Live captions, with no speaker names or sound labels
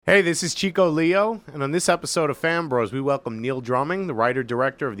Hey, this is Chico Leo, and on this episode of Fan Bros, we welcome Neil Drumming, the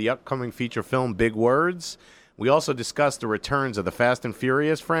writer-director of the upcoming feature film Big Words. We also discuss the returns of the Fast and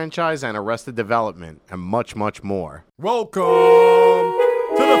Furious franchise and Arrested Development, and much, much more. Welcome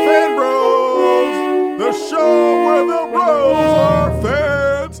to the Fan Bros, the show where the bros are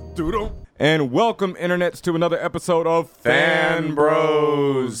fans. Doodle. And welcome, internets, to another episode of Fan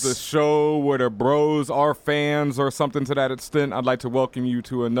Bros, the show where the bros are fans or something to that extent. I'd like to welcome you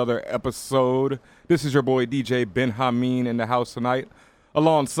to another episode. This is your boy DJ Ben Hameen in the house tonight,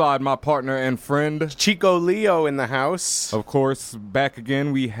 alongside my partner and friend Chico Leo in the house. Of course, back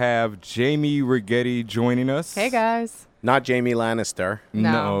again, we have Jamie Rigetti joining us. Hey, guys. Not Jamie Lannister.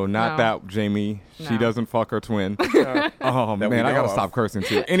 No, not that Jamie. No. She doesn't fuck her twin. Oh, That man, I got to of. stop cursing,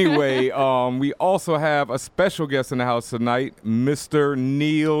 too. Anyway, we also have a special guest in the house tonight, Mr.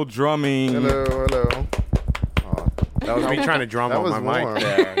 Neil Drumming. Hello. That was me trying to drum That on was my warm. mic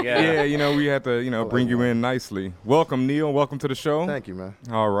there. Yeah, we had to, bring you in nicely. Welcome, Neil. Welcome to the show. Thank you, man.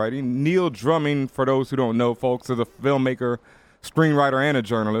 All righty. Neil Drumming, for those who don't know, folks, is a filmmaker, screenwriter, and a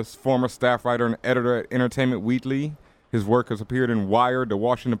journalist, former staff writer and editor at Entertainment Weekly. His work has appeared in Wired, The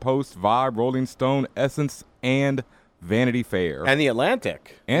Washington Post, Vibe, Rolling Stone, Essence, and Vanity Fair. And The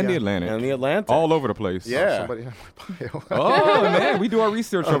Atlantic. The Atlantic. And The Atlantic. All over the place. Yeah. Somebody had my bio. Oh, man, we do our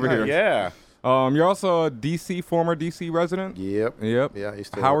research over here. Yeah. You're also a former DC resident? Yep. Yeah, I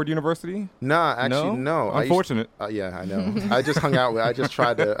used to Howard University? Nah, actually, no. Unfortunate. Yeah, I know. I just hung out with. I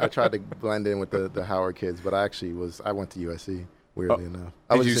tried to blend in with the Howard kids, but I went to USC. Weirdly enough.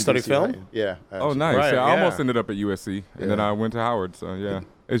 Did you study film? Right? Yeah. Oh, nice. Right, I almost yeah. ended up at USC, and then Yeah. I went to Howard. So yeah,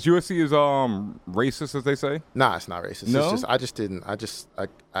 is USC as racist as they say? Nah, it's not racist. No? It's just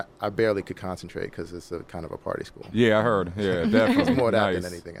I barely could concentrate because it's a kind of a party school. Yeah, I heard. Yeah, definitely. It's more that nice.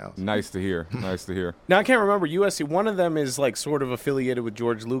 than anything else. Nice to hear. Nice to hear. Now, I can't remember USC. One of them is like sort of affiliated with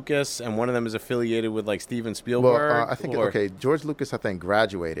George Lucas, and one of them is affiliated with like Steven Spielberg. Well, I think George Lucas, I think,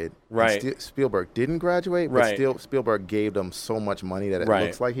 graduated. Right. And Spielberg didn't graduate, but Right. Spielberg gave them so much money that it Right.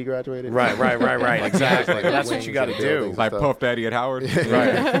 looks like he graduated. Right. Exactly. Like That's what wings you got to and do. buildings. Like stuff. Puff Daddy at Howard.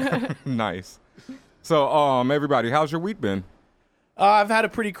 Right. Nice. So, everybody, how's your week been? I've had a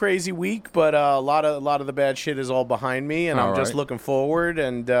pretty crazy week, but a lot of the bad shit is all behind me, and I'm All just right. looking forward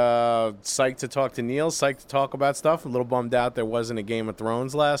and psyched to talk to Neil, psyched to talk about stuff. A little bummed out there wasn't a Game of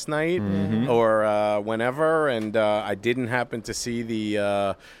Thrones last night or whenever, and I didn't happen to see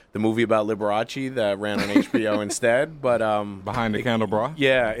the movie about Liberace that ran on HBO instead. But Behind the Candle Bra?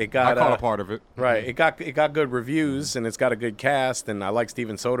 yeah, it got I caught a part of it. right. It got good reviews, and it's got a good cast, and I like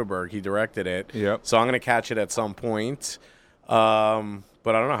Steven Soderbergh. He directed it. Yep. So I'm gonna catch it at some point. But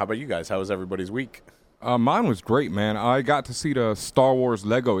I don't know. How about you guys? How was everybody's week? Mine was great, man. I got to see the Star Wars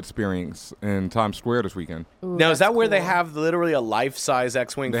Lego experience in Times Square this weekend. Ooh, Now, is that that's where they cool. have literally a life-size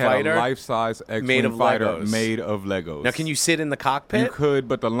X-Wing They fighter? had a life-size Made X-Wing of fighter Legos. made of Legos. Now, can you sit in the cockpit? You could,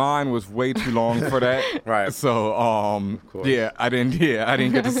 but the line was way too long for that. Right. So, I didn't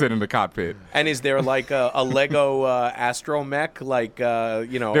get to sit in the cockpit. And is there like a Lego astromech, like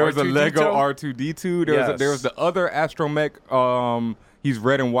There was a R2-D2? Lego R2-D2. Yes. There was the other astromech. He's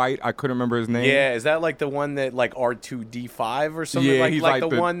red and white. I couldn't remember his name. Yeah, is that like the one that like R2D5 or something? Yeah, like he's like like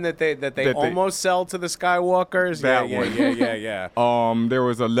the the- one that they they- almost sell to the Skywalkers. That yeah, one. Yeah. There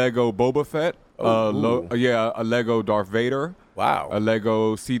was a Lego Boba Fett. Ooh. A Lego Darth Vader. Wow. A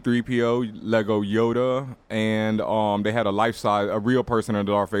Lego C-3PO, Lego Yoda, and they had a real person in a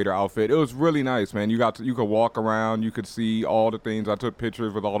Darth Vader outfit. It was really nice, man. You could walk around, you could see all the things. I took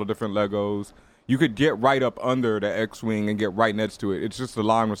pictures with all the different Legos. You could get right up under the X-Wing and get right next to it. It's just the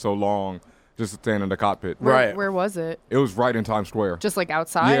line was so long just to stand in the cockpit. Right. Where was it? It was right in Times Square. Just like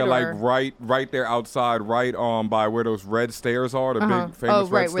outside? Yeah, or? like right there outside, right by where those red stairs are, the big famous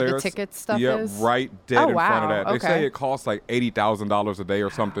red right, stairs. where the ticket stuff Yep, is? right dead in front of wow, that. They say okay. it costs like $80,000 a day or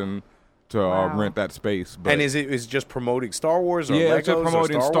something to Wow. rent that space. But And is it just promoting Star Wars or yeah, Legos it's just or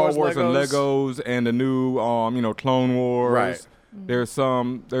promoting Star Wars and Legos and the new Clone Wars. Right. There's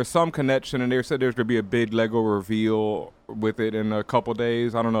some connection, and they said there's going to be a big Lego reveal with it in a couple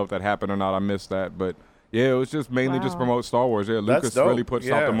days. I don't know if that happened or not. I missed that, but yeah, it was just mainly just Wow. promote Star Wars. Yeah, That's Lucas dope. really puts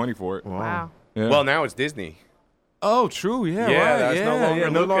out Yeah. the money for it. Wow. Yeah. Well, now it's Disney. Oh, true. Yeah, Yeah, right. that's no longer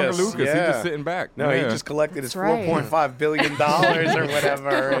no longer Lucas. Lucas. Yeah. He's just sitting back. No, yeah. he just collected his That's right. $4.5 billion or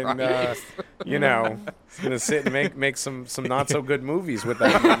whatever, and he's gonna sit and make some not so good movies with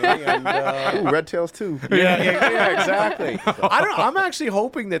that money. And, Ooh, Red Tails too. yeah, exactly. I'm actually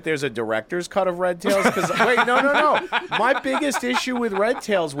hoping that there's a director's cut of Red Tails because no. My biggest issue with Red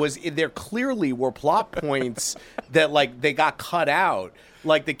Tails was there clearly were plot points that like they got cut out.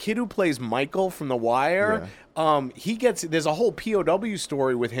 Like the kid who plays Michael from The Wire, there's a whole POW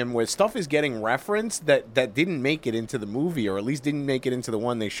story with him where stuff is getting referenced that didn't make it into the movie, or at least didn't make it into the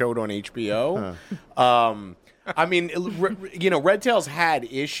one they showed on HBO. I mean, Red Tails had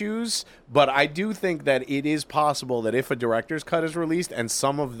issues, but I do think that it is possible that if a director's cut is released and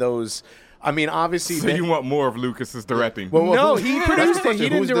some of those, I mean, obviously... So you want more of Lucas's directing? No, he produced it. He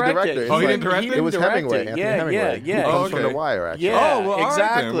didn't direct it. Oh, he didn't direct it? It was Hemingway. Anthony Hemingway. Yeah. He comes from The Wire, actually. Yeah, oh, well,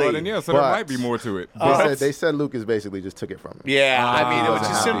 exactly. Well, then, so there might be more to it. They said Lucas basically just took it from him. Yeah, I mean, it was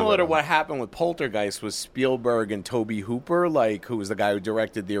just similar to what happened with Poltergeist with Spielberg and Tobe Hooper, who was the guy who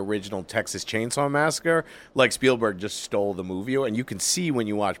directed the original Texas Chainsaw Massacre. Spielberg just stole the movie, and you can see when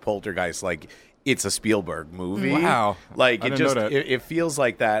you watch Poltergeist, it's a Spielberg movie. Wow. It feels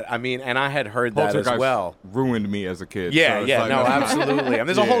like that. I mean, and I had heard that as well. Ruined me as a kid. Yeah, absolutely. I mean,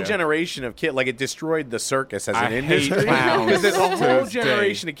 there's a whole generation of kids. It destroyed the circus as an industry. Because there's a whole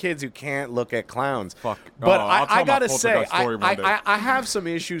generation of kids who can't look at clowns. Fuck. But I gotta say, I have some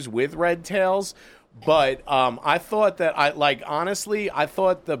issues with Red Tails. But I thought that honestly, I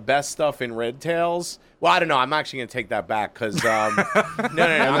thought the best stuff in Red Tails. Well, I don't know. I'm actually going to take that back because no.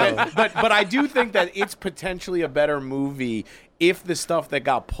 But I do think that it's potentially a better movie if the stuff that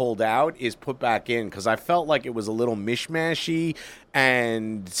got pulled out is put back in, because I felt like it was a little mishmashy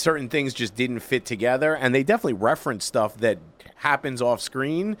and certain things just didn't fit together, and they definitely referenced stuff that happens off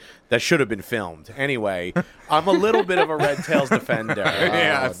screen that should have been filmed. Anyway, I'm a little bit of a Red Tails defender.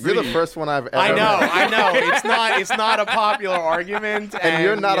 You're the first one I've ever I know. It's not a popular argument. And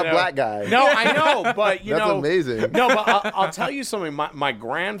you're not a black guy. No, I know, but That's amazing. No, but I'll tell you something. My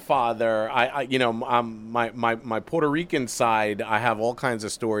grandfather, my Puerto Rican side, I have all kinds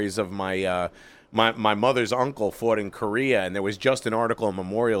of stories of my mother's uncle fought in Korea, and there was just an article on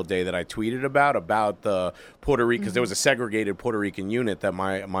Memorial Day that I tweeted about the Puerto Rican, because there was a segregated Puerto Rican unit that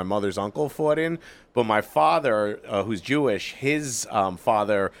my mother's uncle fought in. But my father, who's Jewish, his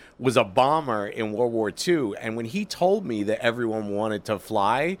father was a bomber in World War II, and when he told me that everyone wanted to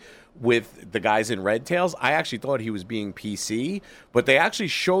fly with the guys in Red Tails, I actually thought he was being PC, but they actually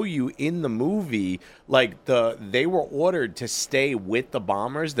show you in the movie they were ordered to stay with the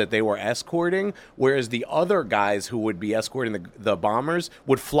bombers that they were escorting, whereas the other guys who would be escorting the bombers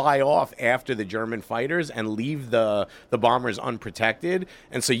would fly off after the German fighters and leave the bombers unprotected.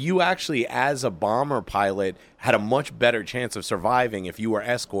 And so you actually, as a bomber pilot, had a much better chance of surviving if you were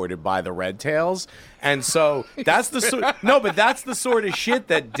escorted by the Red Tails. And so that's the sort of shit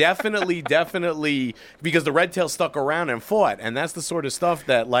that definitely, because the Red Tails stuck around and fought, and that's the sort of stuff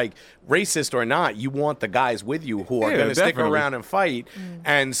that, racist or not, you want the guys with you who are going to stick around and fight.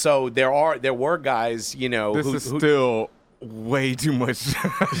 And so there were guys, who still way too much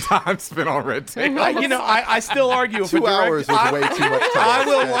time spent on Red Tails. I still argue. 2 hours was way too much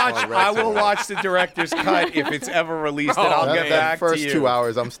time. I will watch the director's cut if it's ever released, and I'll get back to you. First 2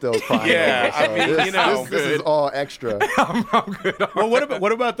 hours, I'm still crying. Yeah, this is all extra. I'm good. Well,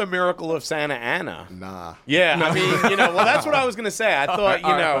 what about the Miracle of Santa Ana? Nah. Yeah, I mean, well, that's what I was gonna say. I thought,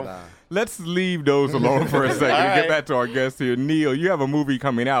 Nah. Let's leave those alone for a second and get back to our guest here. Neil, you have a movie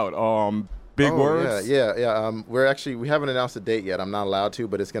coming out. Big words? Yeah. We haven't announced a date yet. I'm not allowed to,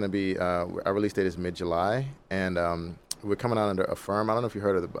 but it's going to be, our release date is mid-July, and we're coming out under AFIRM. I don't know if you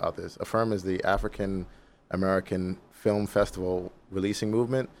heard about this. AFIRM is the African American Film Festival releasing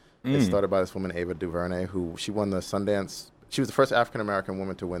movement. It's started by this woman, Ava DuVernay, she won the Sundance. She was the first African American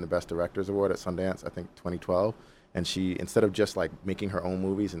woman to win the Best Directors Award at Sundance, I think 2012. And she, instead of just making her own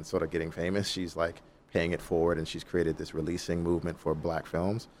movies and sort of getting famous, she's paying it forward, and she's created this releasing movement for black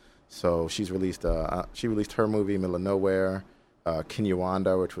films. So she released her movie, Middle of Nowhere,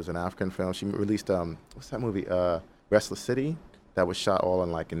 Kinyarwanda, which was an African film. She released, what's that movie, Restless City, that was shot all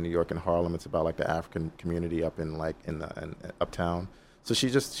in New York and Harlem. It's about the African community up in uptown. So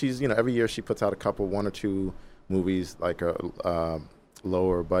she's every year she puts out one or two movies,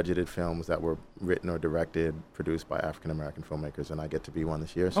 lower budgeted films that were written or directed, produced by African American filmmakers, and I get to be one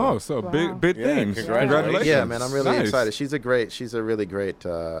this year. So. Big things. Congratulations. Yeah, man, I'm really excited. She's a really great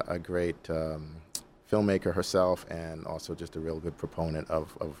filmmaker herself, and also just a real good proponent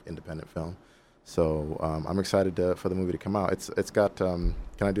of independent film. So I'm excited for the movie to come out. It's got.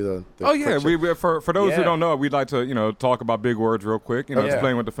 Can I do the Oh yeah, for those who don't know, we'd like to talk about Big Words real quick.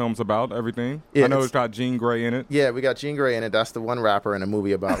 Explain what the film's about, everything. Yeah, I know it's got Jean Grey in it. Yeah, we got Jean Grey in it. That's the one rapper in a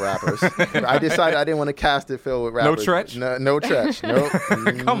movie about rappers. I decided I didn't want to cast it filled with rappers. No Tretch. No Tretch. Nope.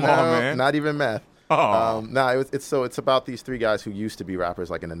 Come on, man. Not even meth. Oh. It's about these three guys who used to be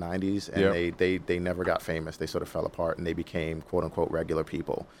rappers in the 90s, and they never got famous. They sort of fell apart, and they became quote unquote regular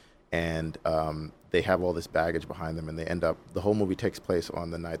people. and they have all this baggage behind them, and they end up. The whole movie takes place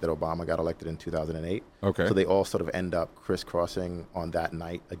on the night that Obama got elected in 2008. Okay. So they all sort of end up crisscrossing on that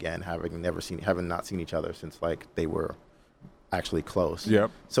night again, having not seen each other since like they were actually close. Yep.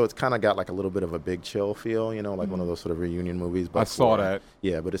 So it's kind of got like a little bit of a Big Chill feel, you know, like one of those sort of reunion movies. But I saw that.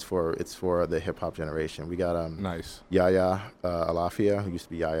 Yeah, but it's for the hip hop generation. We got Nice. Yaya Alafia, who used to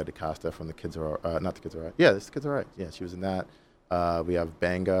be Yaya DaCosta from The Kids Are not The Kids Are Right. Yeah, The Kids Are Right. Yeah, she was in that. We have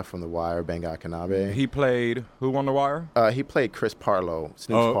Banga from The Wire, Banga Akanabe. He played who on The Wire? He played Chris Parlow,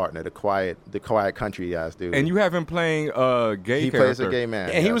 Snoop's partner, the quiet country ass dude. And you have him playing a gay he character. plays a gay man.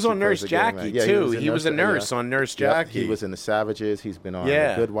 And he was on Nurse Jackie too. He was a nurse on Nurse Jackie. He was in The Savages. He's been on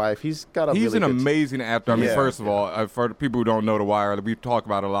The Good Wife. He's an amazing actor. I mean, first of all, for people who don't know The Wire, we talk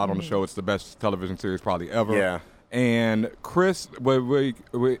about it a lot on the show. It's the best television series probably ever. Yeah. And Chris, I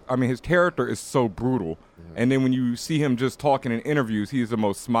mean, his character is so brutal. And then when you see him just talking in interviews, he's the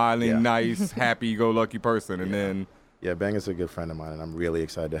most smiling, nice, happy-go-lucky person. And then... Yeah, Banga's a good friend of mine, and I'm really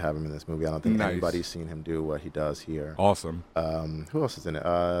excited to have him in this movie. I don't think anybody's seen him do what he does here. Awesome. Who else is in it?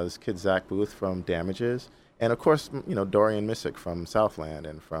 This kid Zach Booth from Damages. And, of course, you know, Dorian Missick from Southland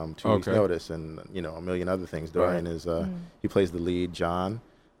and from 2 Weeks' Notice and, you know, a million other things. Dorian is, he plays the lead, John,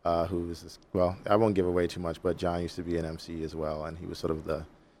 who's, well, I won't give away too much, but John used to be an MC as well, and he was sort of the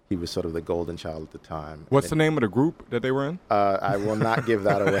golden child at the time. What's the name of the group that they were in? I will not give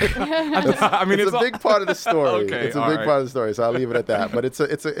that away. I mean, it's a big part of the story. Okay, it's a big part of the story, so I'll leave it at that. But it's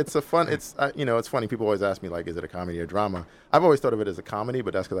a fun. It's you know, it's funny. People always ask me like, is it a comedy or drama? I've always thought of it as a comedy,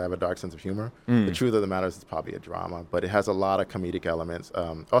 but that's because I have a dark sense of humor. The truth of the matter is, it's probably a drama, but it has a lot of comedic elements.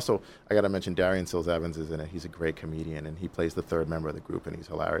 Also, I got to mention Darian Sills Evans is in it. He's a great comedian, and he plays the third member of the group, and he's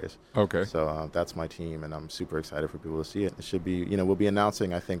hilarious. Okay. So that's my team, and I'm super excited for people to see it. It should be, you know, we'll be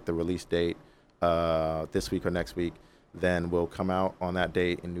announcing, I think, the release date this week or next week. Then we'll come out on that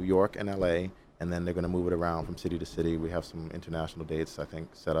date in New York and LA, and then they're going to move it around from city to city. We have some international dates, I think,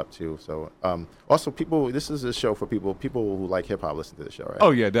 set up too. So also, this is a show for people who like hip hop listen to the show, right?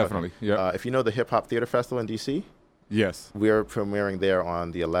 Oh yeah, definitely. Okay. Yeah. If you know the Hip Hop Theater Festival in DC, yes, we're premiering there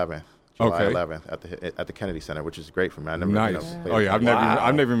on the 11th. July 11th at the Kennedy Center, which is great for me. I never, nice. I've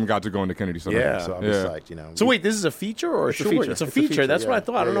never even got to go into Kennedy Center. Yeah. So I'm just psyched, you know. So wait, this is a feature or a short? Feature. It's a feature. That's what I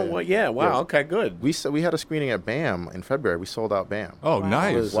thought. I don't know what. Yeah. Wow. Yeah. Okay. Good. We had a screening at BAM in February. We sold out BAM. Oh,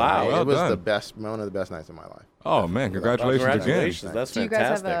 nice. It was, Well it was done. one of the best nights of my life. Oh man, congratulations again. That's Do you fantastic.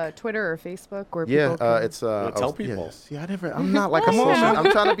 guys have a Twitter or Facebook where people can... it's tell people. Yeah, see, I'm not like a social. I'm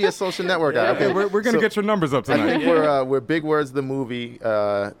trying to be a social network guy. Okay, we're gonna get your numbers up tonight. I think we're Big Words the Movie.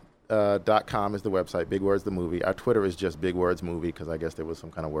 .com is the website. Big Words the Movie. Our Twitter is just Big Words Movie because I guess there was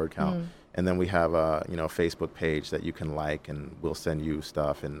some kind of word count. And then we have a Facebook page that you can like, and we'll send you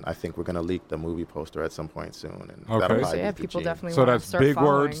stuff. And I think we're gonna leak the movie poster at some point soon. And that'll So yeah, be people the definitely So want to that's start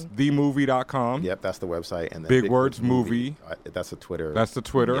following. bigwordsthemovie.com. Yep, that's the website. And then Big Words Movie. That's the Twitter. That's the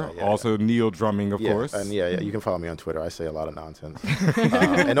Twitter. Yeah, also Neil Drumming, of course. And you can follow me on Twitter. I say a lot of nonsense.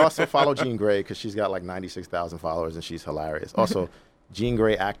 And also follow Jean Grey because she's got like 96,000 followers and she's hilarious. Also, Jean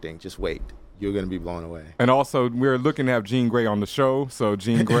Grey acting. Just wait. You're going to be blown away. And also, we're looking to have Jean Grey on the show. So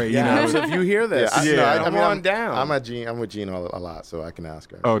Jean Grey, So if you hear this, come on down. I'm with Jean a lot, so I can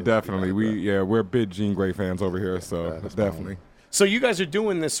ask her. Oh, definitely. We're big Jean Grey fans over here, so definitely. So you guys are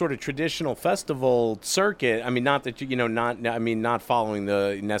doing this sort of traditional festival circuit. I mean, not that not following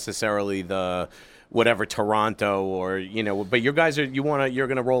necessarily the whatever Toronto or but you guys you're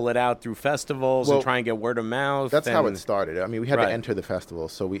going to roll it out through festivals and try and get word of mouth. That's how it started. I mean, we had to enter the festival,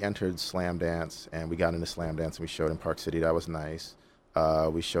 so we entered Slam Dance and we got into Slam Dance and we showed in Park City. That was nice.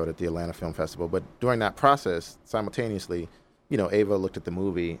 We showed at the Atlanta Film Festival, but during that process, simultaneously, Ava looked at the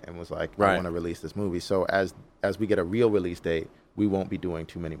movie and was like, "I want to release this movie." So as we get a real release date, we won't be doing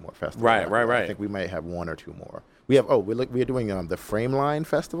too many more festivals. Right. I think we might have one or two more. We have we're doing the Frameline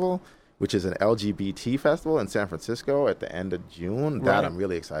Festival, which is an LGBT festival in San Francisco at the end of June. That I'm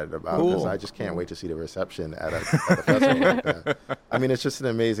really excited about because I just can't wait to see the reception at a festival like that. I mean, it's just an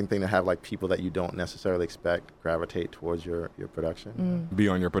amazing thing to have like people that you don't necessarily expect gravitate towards your production. Be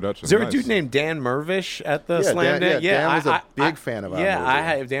on your production. Is there a dude named Dan Mervish at the Slam Dance? Dan was a big fan of our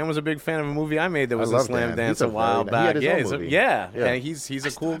movie. Dan was a big fan of a movie I made that was a Slam Dan. Dance a while back. He had his own movie. And he's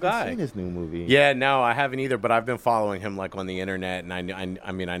a cool guy. I haven't seen his new movie. Yeah, no, I haven't either, but I've been following him like on the internet, and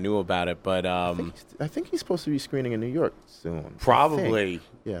I knew about it, but I think he's supposed to be screening in New York soon. Probably.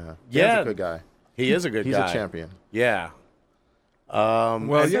 Yeah. Yeah. He's a good guy. He is a good guy. He's a champion. Yeah.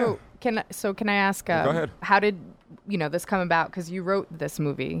 Can I ask? Go ahead. How did this come about? Because you wrote this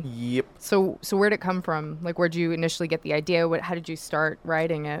movie. Yep. So where'd it come from? Like, where'd you initially get the idea? How did you start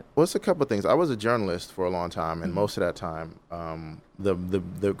writing it? Well, it's a couple of things. I was a journalist for a long time, and most of that time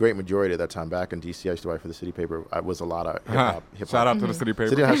the great majority of that time back in DC, I used to write for the City Paper. I was a lot of hip-hop. Shout out to the City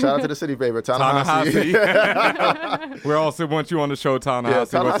Paper. Shout out to the City Paper. Ta-Nehisi. We also want you on the show,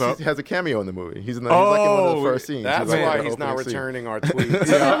 Ta-Nehisi. What's up? Has a cameo in the movie. He's like one of the first scenes. That's why he's not returning our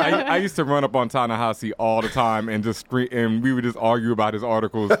tweets. I used to run up on Ta-Nehisi all the time and just scream, and we would just argue about his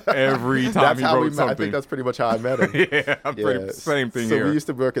articles every time he wrote something. I think that's pretty much how I met him. Same thing so here. So we used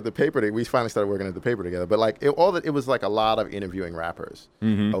to work at the paper. We finally started working at the paper together. But like it was like a lot of interviewing rappers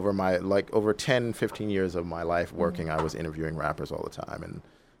over 10, 15 years of my life working. I was interviewing rappers all the time,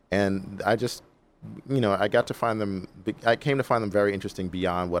 and I just, I got to find them. I came to find them very interesting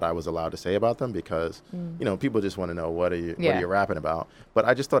beyond what I was allowed to say about them because, people just want to know what are you rapping about. But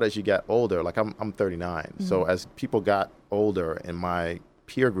I just thought as you get older, like I'm 39, so as people got older in my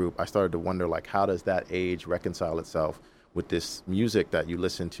peer group, I started to wonder like how does that age reconcile itself with this music that you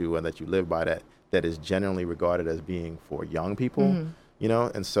listen to and that you live by that is generally regarded as being for young people.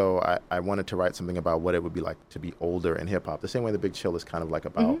 And so I wanted to write something about what it would be like to be older in hip hop. The same way the Big Chill is kind of like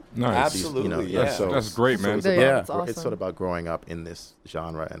about absolutely, that's great, man. That's awesome. It's sort of about growing up in this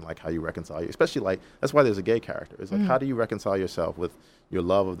genre and like how you reconcile, especially like that's why there's a gay character. It's like how do you reconcile yourself with your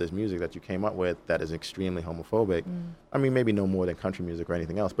love of this music that you came up with that is extremely homophobic? I mean, maybe no more than country music or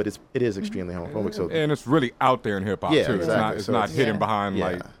anything else, but it is extremely homophobic. So and it's really out there in hip hop too. Exactly. It's not hidden behind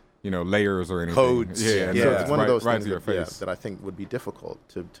like. layers or anything. Codes. So it's one of those things to your face. that I think would be difficult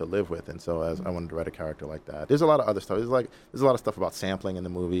to live with. And so I wanted to write a character like that. There's a lot of other stuff. There's a lot of stuff about sampling in the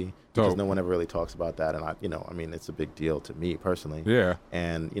movie because no one ever really talks about that. And it's a big deal to me personally. Yeah.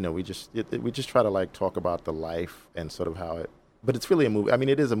 And we just try to like talk about the life and sort of how it. But it's really a movie. I mean,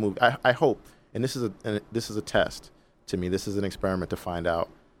 it is a movie. I hope, and this is a test to me. This is an experiment to find out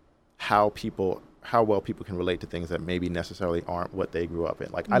how well people can relate to things that maybe necessarily aren't what they grew up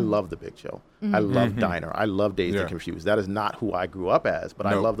in. Like, I love The Big Chill. I love Diner. I love Dazed and Confused. That is not who I grew up as, but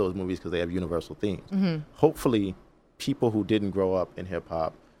I love those movies because they have universal themes. Hopefully, people who didn't grow up in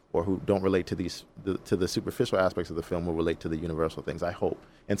hip-hop or who don't relate to the superficial aspects of the film will relate to the universal things, I hope.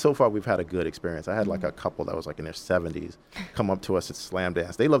 And so far, we've had a good experience. I had like a couple that was like in their 70s come up to us at Slam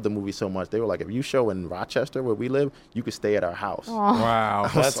Dance. They loved the movie so much. They were like, if you show in Rochester where we live, you could stay at our house. Wow.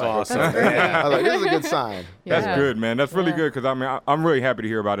 That's awesome. I was like, this is a good sign. That's good, man. That's really good because, I mean, I'm really happy to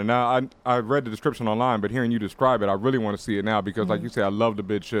hear about it. Now, I read the description online, but hearing you describe it, I really want to see it now because, like you said, I love The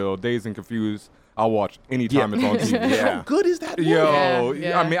Big Chill, Dazed and Confused. I'll watch anytime it's on TV. How good is that movie? Yo,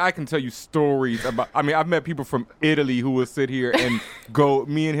 I mean, I can tell you stories about. I mean, I've met people from Italy who will sit here and go.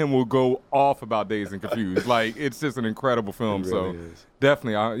 Me and him will go off about Dazed and Confused. Like, it's just an incredible film. It really is.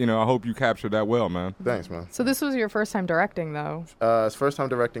 Definitely, I hope you captured that well, man. Thanks, man. So this was your first time directing, though. It's first time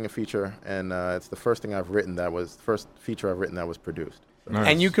directing a feature, and it's the first feature I've written that was produced. Nice.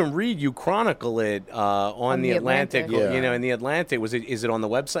 And you chronicle it on the Atlantic. In the Atlantic. Is it on the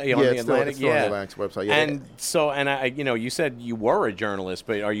website? On the Atlantic? It's still on the Atlantic's website. Yeah. And so, you said you were a journalist,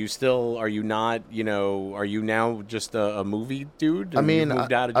 but are you not, are you now just a movie dude? I mean,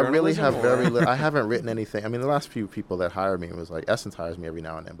 moved out of I really have or? very little. I haven't written anything. I mean, the last few people that hired me was like, Essence hires me every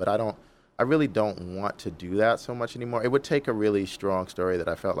now and then, but I really don't want to do that so much anymore. It would take a really strong story that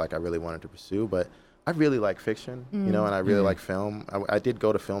I felt like I really wanted to pursue, but I really like fiction, and I really like film. I did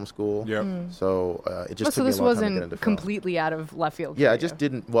go to film school, so it just took me a long time to get into film. So this wasn't completely out of left field. Yeah, I just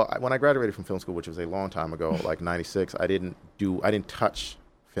didn't. Well, when I graduated from film school, which was a long time ago, like '96, I didn't touch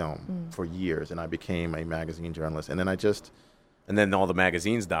film for years, and I became a magazine journalist, and then And then all the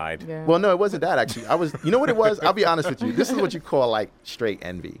magazines died. Yeah. Well, no, it wasn't that actually. You know what it was? I'll be honest with you. This is what you call like straight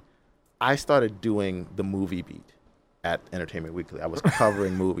envy. I started doing the movie beat at Entertainment Weekly. I was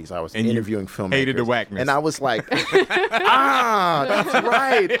covering movies. I was interviewing filmmakers. Hated the whackness. And I was like, that's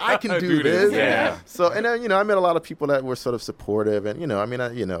right. I can do this. Yeah. So, and then, I met a lot of people that were sort of supportive. And,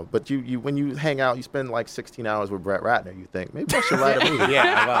 but you when you hang out, you spend like 16 hours with Brett Ratner, you think, maybe I should write a movie.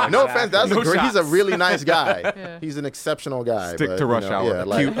 Well, no offense. He's a really nice guy. Yeah. He's an exceptional guy. Stick to Rush Hour.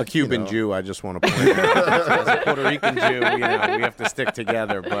 A Cuban Jew, I just want to point out. As a Puerto Rican Jew, we have to stick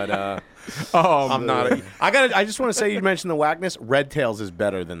together. But I'm not. I just want to say, you mentioned the whackness. Red Tails is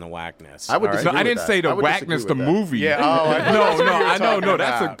better than the whackness. I would all right? disagree I with didn't that. say the I would disagree whackness, with the that. movie. Yeah. No,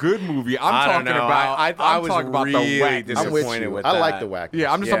 that's a good movie. I'm talking about. I was talking about really the whackness. disappointed with I that. like the whackness.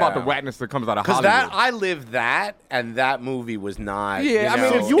 Yeah, I'm just talking about the whackness that comes out of Because Hollywood. I lived that, and that movie was not. Yeah, I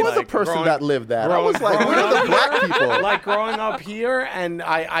mean, So you were the like person that lived that. I was like, where are the black people? Like growing up here, and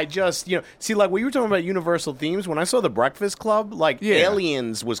I just, see, like when you were talking about universal themes, when I saw The Breakfast Club, like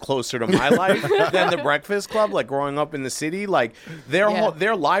Aliens was closer to my life than The Breakfast Club. Like growing up in the city, like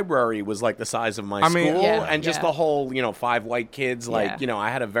their library was like the size of my school, and just the whole, 5 white kids. Like, I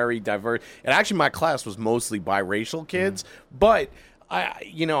had a very diverse, and actually my class was mostly biracial kids, but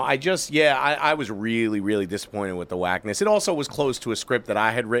I was really, really disappointed with the whackness. It also was close to a script that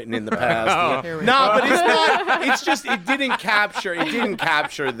I had written in the past. But it's not. It's just it didn't capture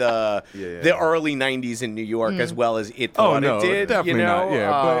the early '90s in New York as well as it thought it did. Definitely not.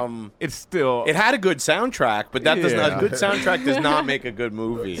 Yeah, but it's still. It had a good soundtrack, but that does not. A good soundtrack does not make a good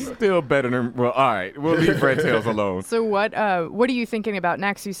movie. Still better than. Well, all right, we'll leave Red Tails alone. So what are you thinking about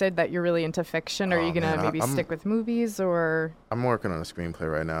next? You said that you're really into fiction. Are you gonna maybe stick with movies or? I'm working on a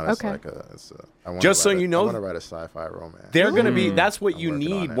screenplay right now. That's Just so you know, I want to write a sci-fi romance. They're going to be. That's what you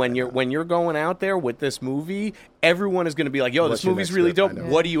need when you're going out there with this movie. Everyone is going to be like, "Yo, this movie's really dope.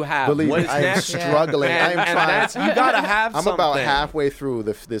 What do you have? Believe what me, is I am next?" struggling. I am trying. You got to have. I'm something. about halfway through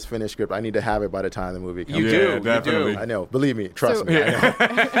this finished script. I need to have it by the time the movie comes. You do, definitely. I know. Believe me. Trust me.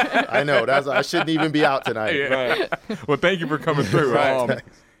 I know. I shouldn't even be out tonight. Right. Well, thank you for coming through.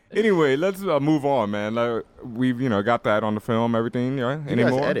 Anyway, let's move on, man. We've got that on the film, everything. Right? You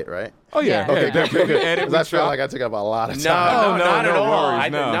guys edit, right? Oh yeah. Okay, good. Edit. I feel like I took up a lot of time. No, not at all.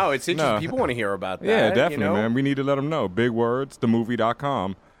 Worries, no, it's interesting. People want to hear about that. Yeah, definitely, man. We need to let them know.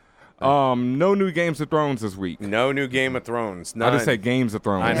 BigWordsTheMovie.com. No new Games of Thrones this week. No new Game of Thrones. None. I just said Games of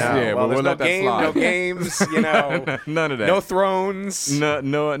Thrones. I know. Yeah, well, but we'll let that slide. No games, None of that. No thrones. No,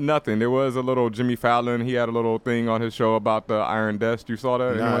 nothing. There was a little Jimmy Fallon. He had a little thing on his show about the Iron Desk. You saw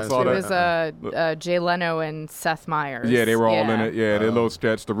that? Anyone saw that? It was Jay Leno and Seth Meyers. Yeah, they were all in it. Yeah, their little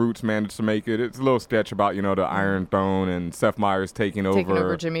sketch. The Roots managed to make it. It's a little sketch about, the Iron Throne and Seth Meyers taking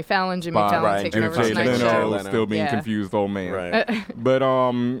over Jimmy Fallon. Jimmy Fallon taking over Jay Tonight Show. Leno still being confused old man. Right. But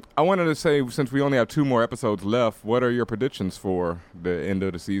I wanted to say, since we only have 2 more episodes left, what are your predictions for the end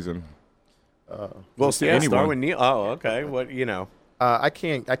of the season? Well, start with Neil. Oh, okay. What I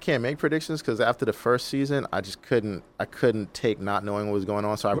can't make predictions because after the first season, I just couldn't take not knowing what was going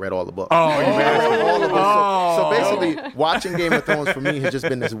on, so I read all the books. Oh, you read all of them. So basically, watching Game of Thrones for me has just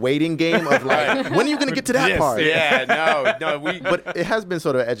been this waiting game of like, when are you going to get to that part? Yeah, no. But it has been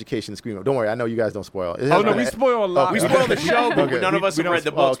sort of an education scream. Don't worry, I know you guys don't spoil. We spoil a lot. We spoil the show, but none of us have read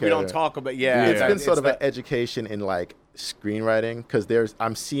the books. We don't talk about. Yeah, it's been sort of an education in like screenwriting because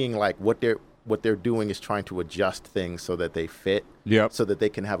I'm seeing like what they're doing is trying to adjust things so that they fit, so that they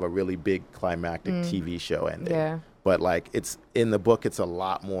can have a really big climactic TV show ending. Yeah. But like it's in the book, it's a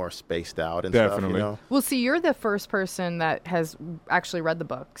lot more spaced out and stuff. Well, see, you're the first person that has actually read the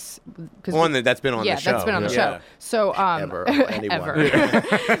books. That's been on the show. Yeah, that's been on the show. So ever.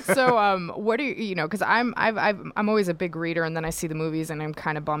 So what do you because I'm always a big reader, and then I see the movies and I'm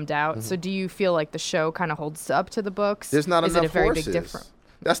kind of bummed out. Mm-hmm. So do you feel like the show kind of holds up to the books? There's not enough horses. Is it a very big difference?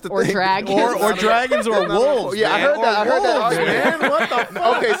 That's the thing. Dragons. Or dragons or wolves. Yeah, I heard that. Man, what the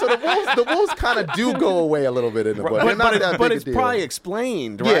fuck? Okay, so the wolves kind of do go away a little bit in the book. But it's probably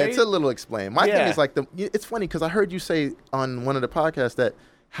explained, right? Yeah, it's a little explained. My thing is like it's funny because I heard you say on one of the podcasts that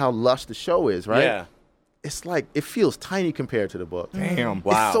how lush the show is, right? Yeah. It's like it feels tiny compared to the book. Damn,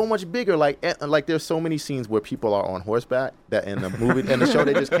 wow! It's so much bigger. Like there's so many scenes where people are on horseback that in the movie and the show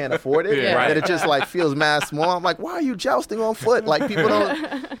they just can't afford it. Yeah. That it just like feels mad small. I'm like, why are you jousting on foot? Like people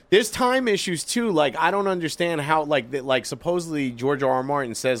don't. There's time issues too. Like I don't understand how like supposedly George R.R.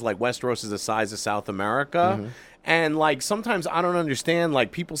 Martin says like Westeros is the size of South America. Mm-hmm. And, like, sometimes I don't understand,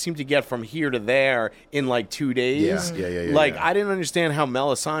 like, people seem to get from here to there in, like, 2 days. Yeah. Like, I didn't understand how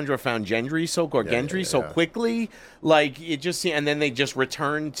Melisandre found Gendry so quickly. Like, it just, and then they just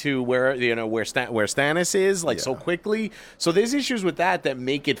returned to where Stannis is, like, so quickly. So there's issues with that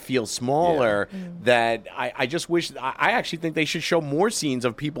make it feel smaller that I just wish, I actually think they should show more scenes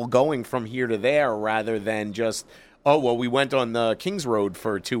of people going from here to there rather than just... Oh, well, we went on the King's Road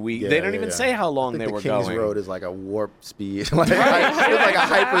for 2 weeks. They don't even say how long they were going. The King's Road is like a warp speed. It's like a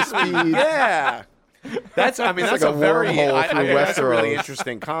hyper speed. Yeah. That's a really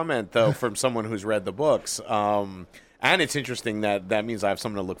interesting comment, though, from someone who's read the books. And it's interesting that means I have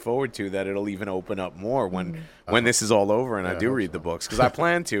something to look forward to, that it'll even open up more when this is all over and I do read the books. Because I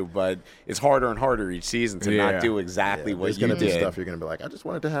plan to, but it's harder and harder each season to not do exactly what you did. There's going to be stuff you're going to be like, I just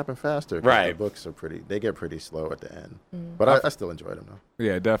want it to happen faster. Right. The books are they get pretty slow at the end. But I still enjoy them, though.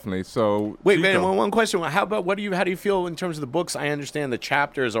 Yeah, definitely. So wait, man, one question. How do you feel in terms of the books? I understand the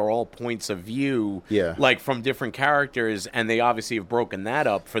chapters are all points of view, like from different characters, and they obviously have broken that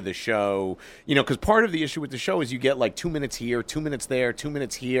up for the show. Because part of the issue with the show is you get like 2 minutes here, 2 minutes there, 2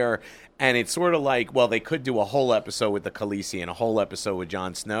 minutes here, and it's sort of like, well, they could do a whole episode with the Khaleesi and a whole episode with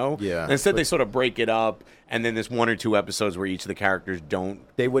Jon Snow. Yeah. And instead, they sort of break it up, and then there's 1 or 2 episodes where each of the characters don't.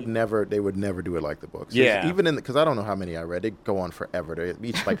 They would never do it like the books. Yeah. Even because I don't know how many I read. They go on forever.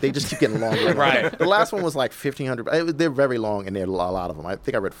 They just keep getting longer. Right. The last one was like 1,500. They're very long, and there are a lot of them. I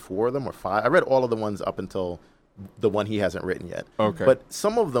think I read 4 of them or 5. I read all of the ones up until the one he hasn't written yet. Okay. But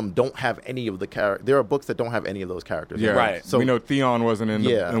some of them don't have any of the characters. There are books that don't have any of those characters. Yeah. Right. So we know Theon wasn't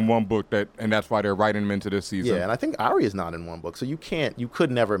in one book, and that's why they're writing him into this season. Yeah, and I think Arya is not in one book. So you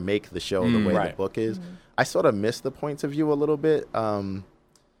could never make the show the way the book is. I sort of miss the points of view a little bit.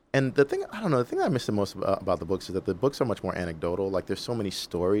 And the thing I miss the most about the books is that the books are much more anecdotal. Like, there's so many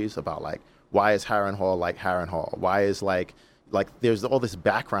stories about, like, why is Harrenhal like Harrenhal? Why is, like there's all this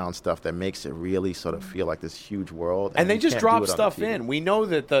background stuff that makes it really sort of feel like this huge world. And they just drop stuff in. We know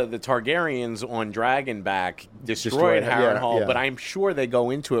that the Targaryens on Dragonback destroyed Harrenhal, but I'm sure they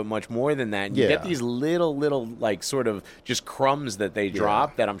go into it much more than that. And you get these little, like, sort of just crumbs that they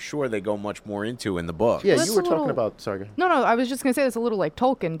drop that I'm sure they go much more into in the book. Yeah, well, you were talking about... Sorry. No, I was just going to say it's a little like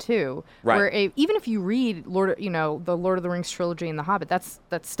Tolkien, too. Right. Where even if you read the Lord of the Rings trilogy and The Hobbit, that's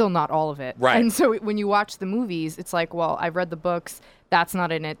still not all of it. Right. And so when you watch the movies, it's like, well, I've read the books, that's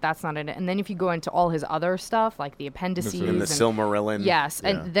not in it. And then if you go into all his other stuff, like the appendices and the Silmarillion. Yes,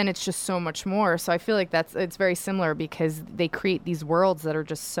 and then it's just so much more. So I feel like it's very similar because they create these worlds that are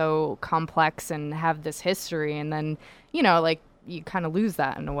just so complex and have this history, and then, like, you kind of lose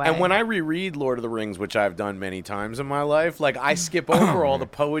that in a way. And when I reread Lord of the Rings, which I've done many times in my life, like, I skip over all the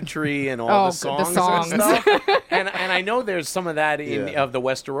poetry and all the songs and stuff. and I know there's some of that of the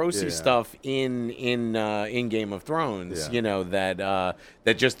Westerosi stuff in Game of Thrones,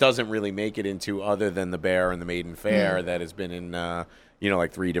 that just doesn't really make it into other than the Bear and the Maiden Fair that has been in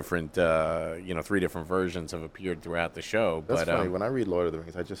like three different versions have appeared throughout the show. That's funny. When I read Lord of the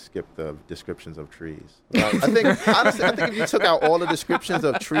Rings, I just skip the descriptions of trees. Honestly, I think if you took out all the descriptions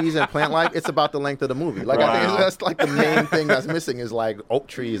of trees and plant life, it's about the length of the movie. Like, I think that's like the main thing that's missing is like oak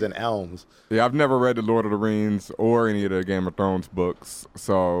trees and elms. Yeah, I've never read the Lord of the Rings or any of the Game of Thrones books.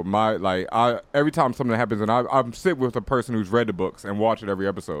 So every time something happens, and I'm sit with a person who's read the books and watch it every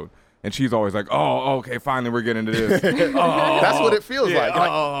episode. And she's always like, "Oh, okay, finally we're getting into this." That's what it feels like.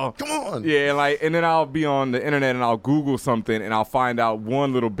 Come on. Yeah, and then I'll be on the internet and I'll Google something and I'll find out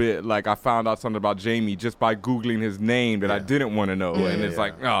one little bit. Like, I found out something about Jamie just by Googling his name that I didn't want to know. And it's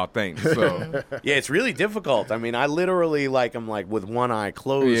like, oh, thanks. So yeah, it's really difficult. I mean, I literally, like, I'm like with one eye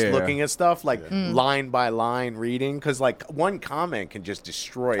closed looking at stuff, like line by line reading, because, like, one comment can just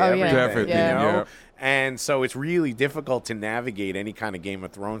destroy everything. Definitely, you know? And so it's really difficult to navigate any kind of Game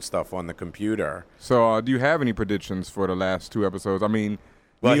of Thrones stuff on the computer. So do you have any predictions for the last two episodes? I mean,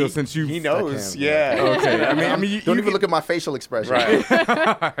 well, Neil, since you... He knows, Okay. I mean, don't even look at my facial expression. Right.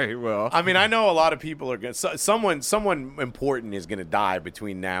 All right, well. I mean, I know a lot of people are going to... Someone important is going to die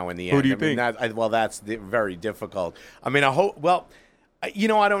between now and the end. Who do you think? That's very difficult. I mean, I hope... Well, I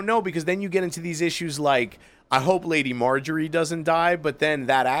don't know, because then you get into these issues like... I hope Lady Marjorie doesn't die, but then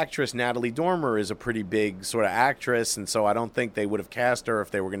that actress, Natalie Dormer, is a pretty big sort of actress, and so I don't think they would have cast her if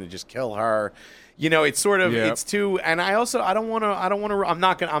they were going to just kill her. It's sort of, it's too, and I'm not going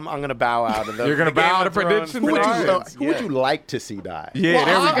to, I'm going to bow out of the You're going to bow out of prediction? Who would you like to see die? Yeah,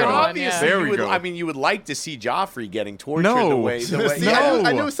 there we go. Obviously, there we go. I mean, you would like to see Joffrey getting tortured the way See,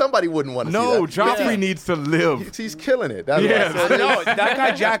 I knew somebody wouldn't want to see that. No, Joffrey needs to live. He's killing it. That's I know. That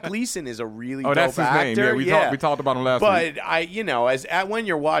guy, Jack Gleason, is a really dope that's his actor. name. Yeah, we talked about him last week. But when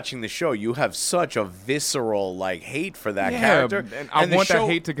you're watching the show, you have such a visceral, like, hate for that character. And I want that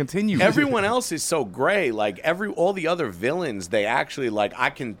hate to continue. Everyone else is so gray. Like, all the other villains, they actually, like, I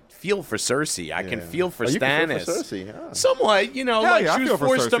can feel for Cersei. I can feel for Stannis. You can feel for Cersei, yeah. Somewhat, she was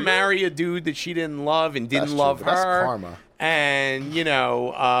forced to marry a dude that she didn't love and didn't love her. That's karma. And,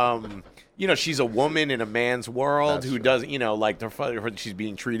 she's a woman in a man's world who doesn't, she's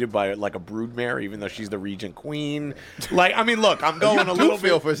being treated by like a broodmare, even though she's the regent queen. Like, I mean, look, I'm going a little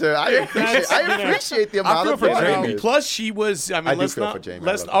bit. For her. I appreciate the amount of Jamie. Plus, she was. I mean, let's not. For Jamie.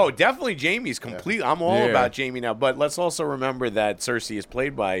 Definitely Jamie's complete. Yeah. I'm all about Jamie now. But let's also remember that Cersei is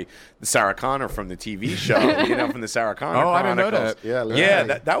played by Sarah Connor from the TV show. from the Sarah Connor. Oh, Chronicles. I didn't know that.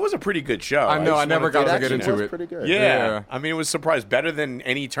 Yeah, that was a pretty good show. I know. I never got to get into it. Pretty good. Yeah, I mean, it was surprised better than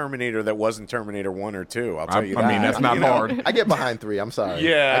any Terminator that wasn't Terminator 1 or 2. I'll tell you that. I mean, that's not hard. I get behind 3. I'm sorry.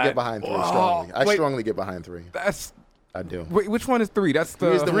 Yeah, I get behind 3 strongly. I strongly get behind 3. I do. Wait, which one is 3? That's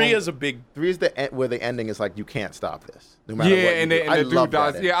the 3 is a big. 3 is where the ending is like, you can't stop this. No matter what. And the dude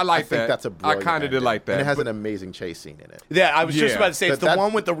dies. Yeah, I like that. I think that's a brilliant. I kind of did like that. And it has an amazing chase scene in it. Yeah, I was just about to say, it's the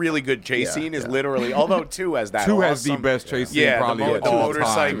one with the really good chase scene is literally, although 2 has that. 2 has the best chase scene probably the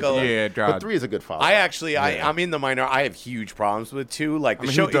motorcycle. Yeah, but 3 is a good follow. I'm in the minor. I have huge problems with 2. Like,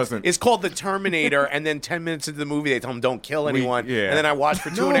 the show, it's called The Terminator, and then 10 minutes into the movie, they tell him don't kill anyone. And then I watch for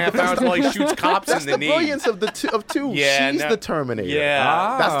 2.5 hours while he shoots cops in the knee. That's the brilliance of 2. Yeah, she's the Terminator.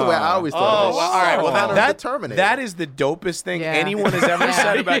 Yeah. That's the way I always thought of it. All right. Well, the Terminator. that is the dopest thing Yeah. anyone has ever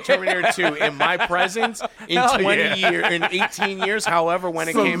said about Terminator 2 in my presence in 20 years, in 18 years, however, when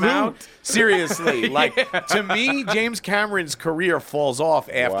it came out. Seriously. Like, to me, James Cameron's career falls off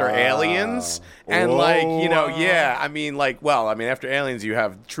after Aliens. And, I mean, after Aliens, you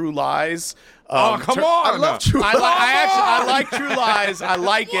have True Lies. Come on! I love True Lies. I like True Lies. I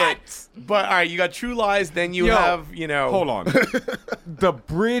like it. But all right, you got True Lies. Then you have, Hold on. The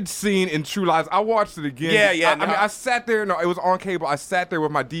bridge scene in True Lies. I watched it again. Yeah. I mean, I sat there. No, it was on cable. I sat there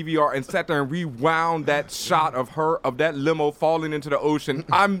with my DVR and sat there and rewound that shot of that limo falling into the ocean.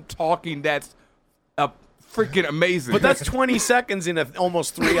 I'm talking. That's a freaking amazing. But that's 20 seconds in an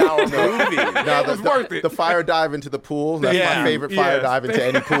almost 3-hour movie. No, was worth it. The fire dive into the pool. That's Yeah. my favorite fire dive into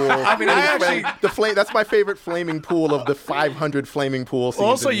any pool. I mean, that's my favorite flaming pool of the 500 flaming pool scenes.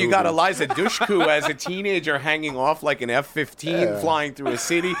 Also, in you got movies. Eliza Dushku as a teenager hanging off like an F-15 flying through a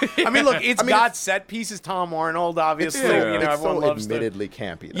city. I mean, look, it's got set pieces. Tom Arnold, obviously. It's Everyone so loves admittedly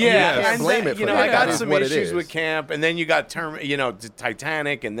campy. Though. Yeah, you can't and blame then, it for I that. got That is some what it issues is. with camp, and then you got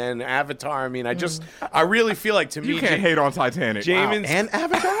Titanic, and then Avatar. I mean, I really feel like, to me, you can't hate on Titanic. James And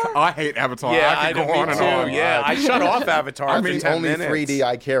Avatar? I hate Avatar. Yeah, I could go on me and too. on. Yeah, I shut off Avatar I'm after the 10 only minutes. 3D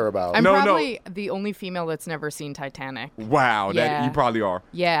I care about. I'm No, no. probably the only female that's never seen Titanic. Wow, that Yeah. you probably are.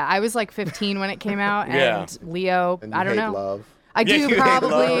 Yeah, I was like 15 when it came out, Yeah. and Leo, And you I don't hate know. love. I Yeah, you do hate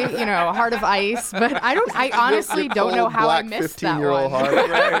probably, love. Heart of Ice, but I honestly Your don't know cold, how I black missed that 15-year-old one.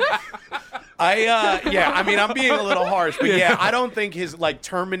 heart. I mean, I'm being a little harsh, but I don't think his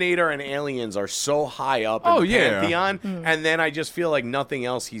Terminator and Aliens are so high up in the pantheon, and then I just feel like nothing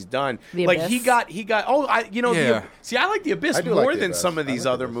else he's done. The like Abyss? he got. I like The Abyss I do more like The than Abyss. some of I these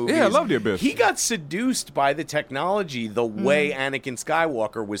like other The Abyss. movies. Yeah, I love The Abyss. He got seduced by the technology the way Anakin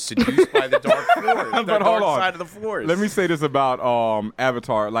Skywalker was seduced by the dark force, the But hold dark on. side of the force. Let me say this about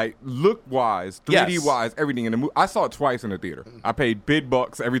Avatar. Like, look-wise, 3D-wise, everything in the movie. I saw it twice in the theater. I paid big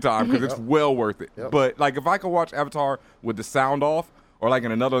bucks every time because it's well worth it. Yep. But, like, if I could watch Avatar with the sound off or, like,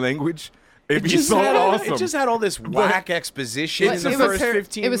 in another language, it'd be just so had awesome. It just had all this whack exposition in the It first was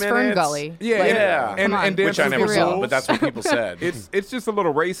 15 It was minutes. Fern Gully. Yeah, Like, yeah. come on. And Which I Dances never with saw, Wolves. but that's what people said. It's just a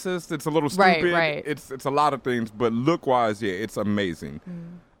little racist. It's a little Right, stupid. right. It's a lot of things, but look-wise, yeah, it's amazing.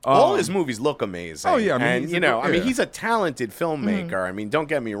 All his movies look amazing. Oh, yeah, I mean, and he's a good- yeah. he's a talented filmmaker. I mean, don't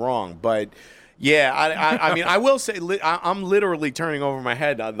get me wrong, but yeah, I mean, I will say, I'm literally turning over my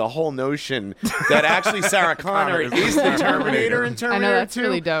head the whole notion that actually Sarah Connor is the Terminator in Terminator 2. I know, that's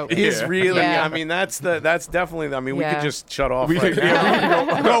really dope. Is Yeah. really, Yeah. I mean, that's definitely. I mean, we Yeah. could just shut off We right could-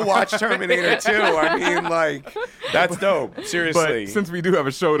 now. Go watch Terminator 2. I mean, like, that's dope. Seriously. But since we do have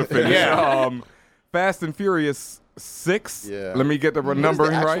a show to finish, Yeah. Fast and Furious 6. Yeah. Let me get the What is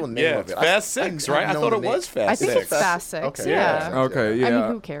numbering the actual right. name yeah, of it? Fast 6, right? I know thought the it name. was Fast I think 6. it's Fast 6. Okay. Yeah. Okay, yeah. I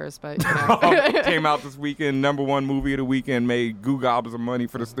mean, who cares? But you know. Came out this weekend, #1 movie of the weekend, made goo gobs of money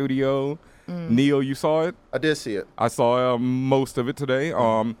for the studio. Neil, you saw it? I did see it. I saw most of it today.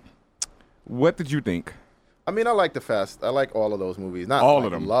 What did you think? I mean, I like the Fast. I like all of those movies. Not All like,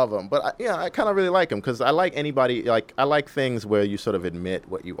 of them. Love them, but I kind of really like them because I like anybody. Like I like things where you sort of admit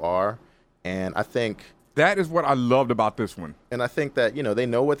what you are, and I think That is what I loved about this one. that they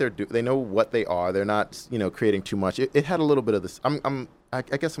know what they're they know what they are. They're not creating too much. It had a little bit of this. I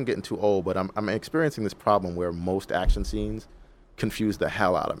guess I'm getting too old, but I'm experiencing this problem where most action scenes confuse the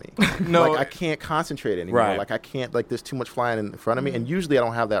hell out of me. No. Like I can't concentrate anymore. Right. Like I can't. Like there's too much flying in front of me, and usually I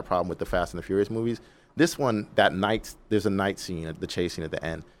don't have that problem with the Fast and the Furious movies. This one, there's a night scene, the chase scene at the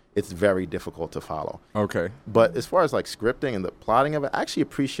end. It's very difficult to follow. Okay. But as far as like scripting and the plotting of it, I actually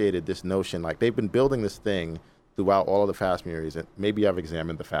appreciated this notion. Like they've been building this thing throughout all of the Fast movies, and maybe I've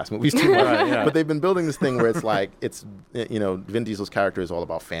examined the Fast movies too much. Right, yeah. But they've been building this thing where it's like Vin Diesel's character is all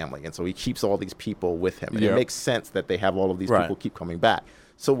about family, and so he keeps all these people with him, and Yep. it makes sense that they have all of these Right. people keep coming back.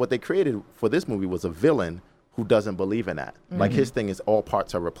 So what they created for this movie was a villain who doesn't believe in that. Like his thing is all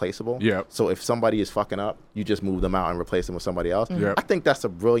parts are replaceable. Yep. So if somebody is fucking up, you just move them out and replace them with somebody else. Yep. I think that's a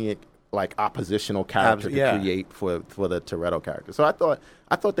brilliant like oppositional character Yeah. to create for the Toretto character. So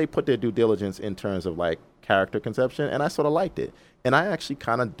I thought they put their due diligence in terms of like character conception, and I sort of liked it. And I actually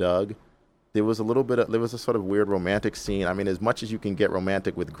kind of dug. There was a sort of weird romantic scene. I mean, as much as you can get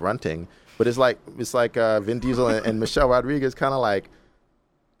romantic with grunting, but it's like Vin Diesel and Michelle Rodriguez kind of like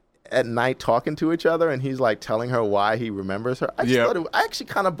at night talking to each other, and he's like telling her why he remembers her. I actually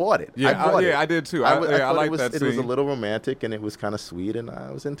kind of bought it. Yeah, I bought it. I did too. I I thought like it was, that it was a scene. little romantic, and it was kind of sweet, and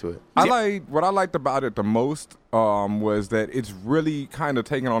I was into it. What I liked about it the most was that it's really kind of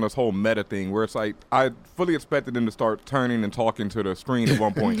taking on this whole meta thing where it's like I fully expected them to start turning and talking to the screen at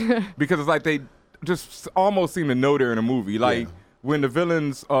one point because it's like just almost seemed to know they're in a movie. Like when the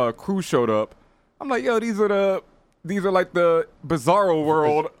villains crew showed up, I'm like, yo, these are like the bizarro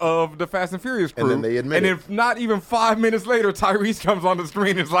world of the Fast and Furious crew. And then they admit And then not even 5 minutes later, Tyrese comes on the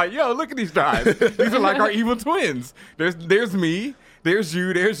screen and is like, yo, look at these guys. These are like our evil twins. There's me. There's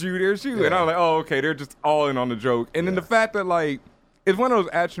you. Yeah. And I'm like, oh, okay, they're just all in on the joke. And then the fact that, like, it's one of those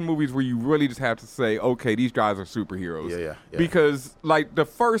action movies where you really just have to say, okay, these guys are superheroes. Yeah. Because, like, the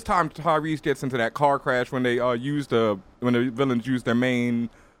first time Tyrese gets into that car crash when they when the villains use their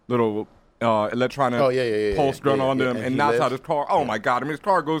main little electronic pulse gun on them and knocks out his car. Oh, my God. I mean, his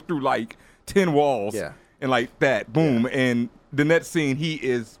car goes through, like, 10 walls. Yeah. And, like, that. Boom. Yeah. And the next scene, he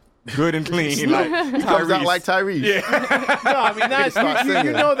is good and clean. Like Tyrese. Comes out like Tyrese. Yeah. No, I mean, that's,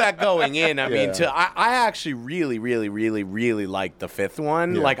 you know that going in. I mean, I actually really liked the fifth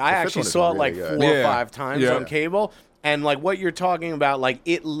one. Yeah, like, I actually saw it like really 4 or 5 times on cable. And like what you're talking about, like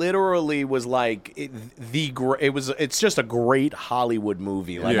it literally was like it's just a great Hollywood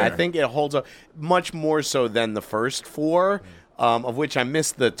movie. Like I think it holds up much more so than the first 4. Of which I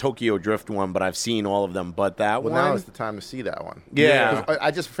missed the Tokyo Drift one, but I've seen all of them. But that one, now is the time to see that one. Yeah,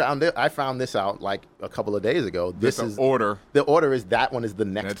 I just found it. I found this out like a couple of days ago. This is order. The order is that one is the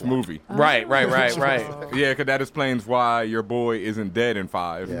next movie. Right. Yeah, because that explains why your boy isn't dead in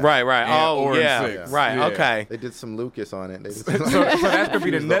 5. Yeah. Right. Or in 6. Right. Yeah. Okay. They did some Lucas on it. So that's gonna be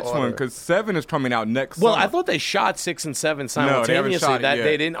the next one because 7 is coming out next. Well, summer. I thought they shot 6 and 7 simultaneously. No, they haven't shot it yet.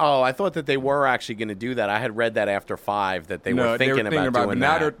 They didn't. Oh, I thought that they were actually going to do that. I had read that after 5 that they were thinking about doing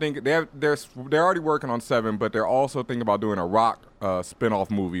now that. they're already working on 7, but they're also thinking about doing a Rock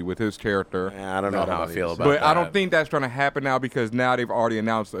spin-off movie with his character. Yeah, I don't know how I feel about but that. But I don't think that's going to happen now because now they've already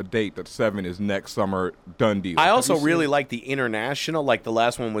announced a date that 7 is next summer. Done deal. I also really like the international. Like the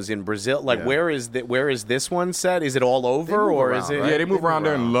last one was in Brazil. Like where is this one set? Is it all over or is it? Right? Yeah, they move around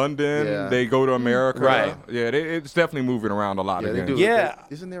there in London. Yeah. They go to America. Right. Yeah, it's definitely moving around a lot. Yeah, again. they do. Yeah.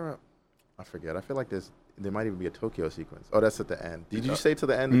 Isn't there I forget. I feel like there might even be a Tokyo sequence. Oh, that's at the end. Did you say to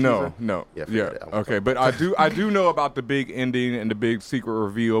the end? No. Yeah. Okay, but I do know about the big ending and the big secret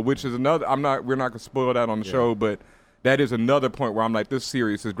reveal, which is another. We're not gonna spoil that on the show, but that is another point where I'm like, this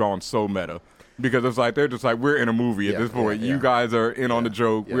series has gone so meta. Because it's like they're just like we're in a movie at this point. You guys are in on the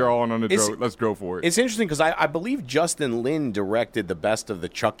joke. We're all in on the joke. Let's go for it. It's interesting because I believe Justin Lin directed the best of the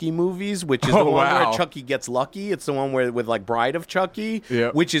Chucky movies, which is the one where Chucky gets lucky. It's the one with like Bride of Chucky,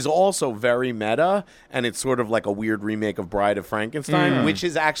 which is also very meta, and it's sort of like a weird remake of Bride of Frankenstein, which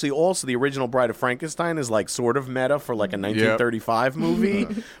is actually also the original Bride of Frankenstein is like sort of meta for like a 1935 movie,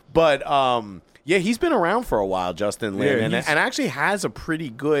 but yeah, he's been around for a while, Justin Lin, and actually has a pretty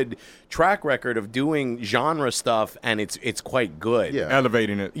good track record of doing genre stuff, and it's quite good. Yeah,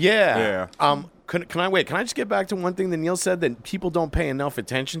 elevating it. Yeah. Can I just get back to one thing that Neil said that people don't pay enough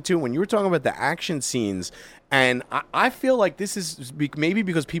attention to when you were talking about the action scenes, and I feel like this is maybe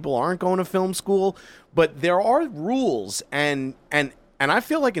because people aren't going to film school, but there are rules and I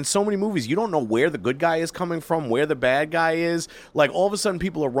feel like in so many movies, you don't know where the good guy is coming from, where the bad guy is. Like, all of a sudden,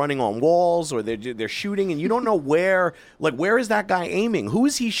 people are running on walls or they're shooting, and you don't know where is that guy aiming? Who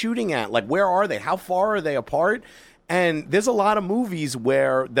is he shooting at? Like, where are they? How far are they apart? And there's a lot of movies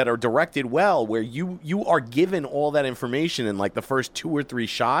that are directed well, where you are given all that information in, like, the first 2 or 3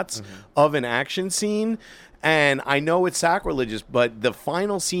 shots of an action scene. And I know it's sacrilegious, but the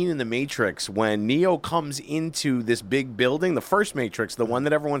final scene in The Matrix, when Neo comes into this big building, the first Matrix, the one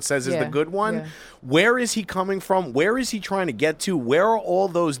that everyone says is the good one, where is he coming from? Where is he trying to get to? Where are all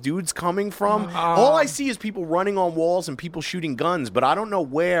those dudes coming from? All I see is people running on walls and people shooting guns, but I don't know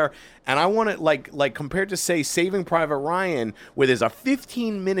where. And I want to, like compared to, say, Saving Private Ryan, where there's a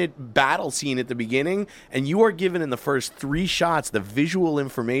 15-minute battle scene at the beginning, and you are given in the first 3 shots the visual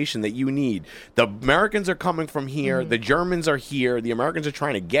information that you need. The Americans are coming from here, the Germans are here, the Americans are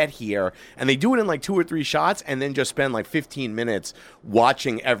trying to get here, and they do it in like 2 or 3 shots, and then just spend like 15 minutes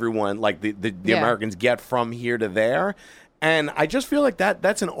watching everyone, like the Americans get from here to there. And I just feel like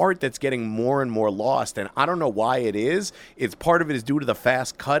that's an art that's getting more and more lost, and I don't know why it is. It's part of it is due to the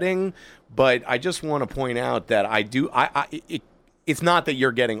fast cutting, but I just want to point out that it's not that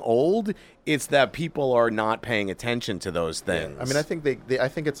you're getting old; it's that people are not paying attention to those things. Yeah. I mean, I think I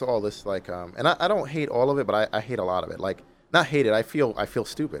think it's all this like, and I don't hate all of it, but I hate a lot of it. Like, not hate it. I feel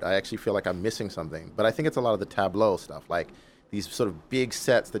stupid. I actually feel like I'm missing something. But I think it's a lot of the tableau stuff, like these sort of big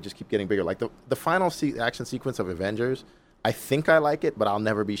sets that just keep getting bigger. Like the final action sequence of Avengers. I think I like it, but I'll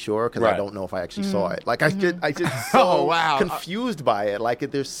never be sure because I don't know if I actually saw it. Like I just Oh, confused by it. Like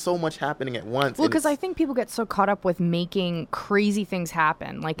there's so much happening at once. Well, because I think people get so caught up with making crazy things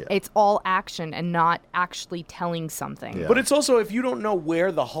happen. Like it's all action and not actually telling something. Yeah. But it's also, if you don't know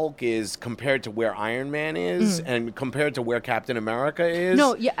where the Hulk is compared to where Iron Man is and compared to where Captain America is.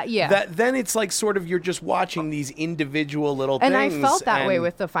 No, yeah. Then it's like sort of you're just watching these individual little And things. I felt that way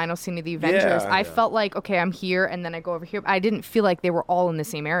with the final scene of the Avengers. I felt like, okay, I'm here, and then I go over here. I didn't feel like they were all in the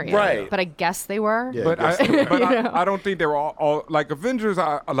same area. Right. But I guess they were. Yeah. But I don't think they were all like Avengers.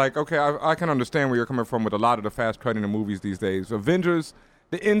 I can understand where you're coming from with a lot of the fast cutting of movies these days. Avengers,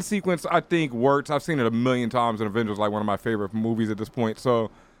 the end sequence I think works. I've seen it a million times, and Avengers is like one of my favorite movies at this point.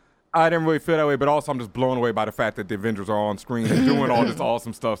 So I didn't really feel that way, but also I'm just blown away by the fact that the Avengers are on screen and doing all this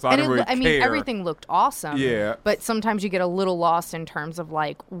awesome stuff. So I didn't really care. I mean, everything looked awesome. Yeah. But sometimes you get a little lost in terms of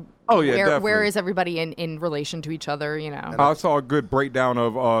like, definitely. where is everybody in relation to each other? You know. I saw a good breakdown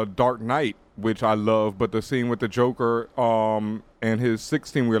of Dark Knight, which I love, but the scene with the Joker and his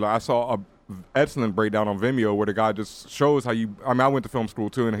 16-wheeler, I saw a excellent breakdown on Vimeo where the guy just shows how I went to film school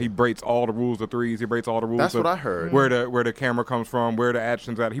too, and he breaks all the rules of threes. He breaks all the rules. That's what I heard. Where the camera comes from, where the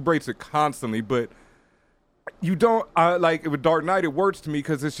action's at. He breaks it constantly, but you don't like with Dark Knight. It works to me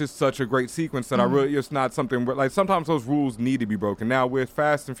because it's just such a great sequence that it's not something where, like sometimes those rules need to be broken. Now with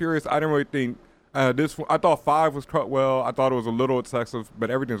Fast and Furious, I didn't really think this. I thought 5 was cut well. I thought it was a little excessive, but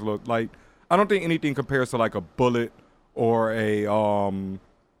everything's a little like I don't think anything compares to like a Bullet or a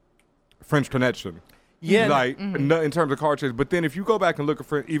French Connection. Yeah. Like, in terms of car chase. But then if you go back and look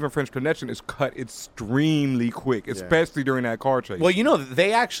at even French Connection, it's cut extremely quick, especially during that car chase. Well, you know,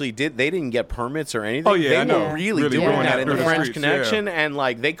 they actually did. They didn't get permits or anything. Oh, yeah, they I know. were really Really doing going that in after the the French streets, Connection, and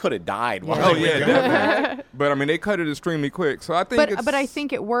like they could have died. While Oh, they were yeah, doing definitely. But, I mean, they cut it extremely quick. So I think But I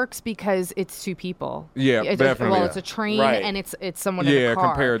think it works because it's two people. Yeah, definitely. Well, it's a train Right. and it's someone in a car.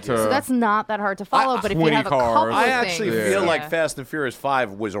 Compared to so that's not that hard to follow. But if you 20 have a cars. couple I of actually things, feel like Fast and Furious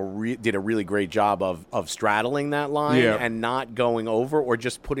 5 was did a really great job of straddling that line and not going over or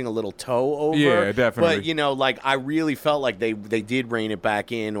just putting a little toe over. Yeah, definitely. But, you know, like I really felt like they did rein it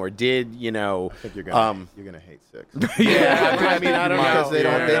back in or did, you know. I think you're gonna hate 6. Yeah, I mean, I don't know. Because they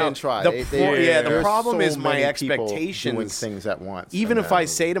didn't try. The There's problem so is my many people expectations. doing things at once. Even and if I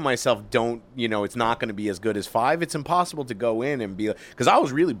say to myself, don't, you know, it's not going to be as good as 5, it's impossible to go in and be, because I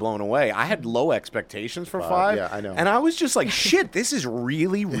was really blown away. I had low expectations for 5. Yeah, I know. And I was just like, shit, this is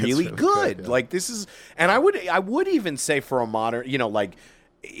really, really good. yeah. Like, this is, and I would even say for a modern, you know, like,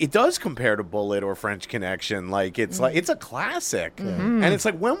 it does compare to Bullet or French Connection. Like it's like it's a classic, and it's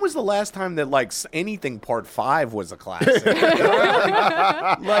like when was the last time that like anything Part 5 was a classic?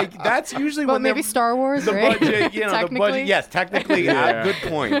 Like that's usually when maybe Star Wars, the right? budget, you know, the budget. Yes, technically, good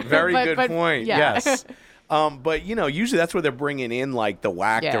point, very good point. yeah. Yes. But you know, usually that's where they're bringing in like the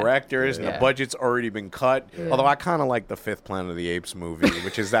whack directors, and the budget's already been cut. Although I kind of like the 5th Planet of the Apes movie,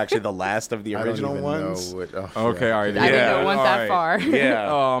 which is actually the last of the original ones. Okay, all right. I didn't know it went all that right. far.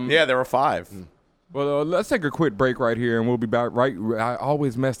 Yeah, there were 5. Well, let's take a quick break right here, and we'll be back. I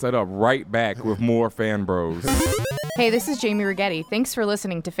always mess that up. Right back with more Fan Bros. Hey, this is Jamie Rigetti. Thanks for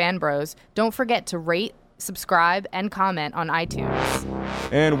listening to Fan Bros. Don't forget to rate, subscribe, and comment on iTunes.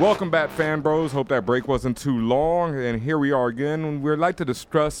 And welcome back, Fan Bros. Hope that break wasn't too long. And here we are again. We'd like to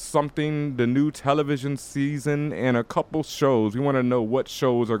discuss something, the new television season, and a couple shows. We want to know what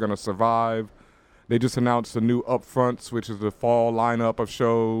shows are going to survive. They just announced the new Upfronts, which is the fall lineup of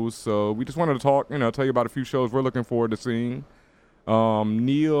shows. So we just wanted to talk, tell you about a few shows we're looking forward to seeing.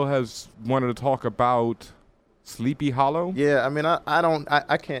 Neil has wanted to talk about Sleepy Hollow. Yeah, I mean,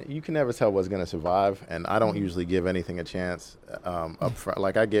 I can't. You can never tell what's going to survive, and I don't usually give anything a chance up front.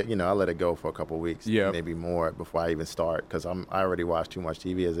 Like I let it go for a couple weeks, maybe more before I even start, because I already watch too much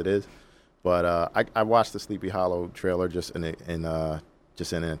TV as it is. But I watched the Sleepy Hollow trailer just in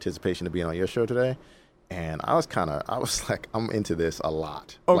anticipation of being on your show today, and I was like, I'm into this a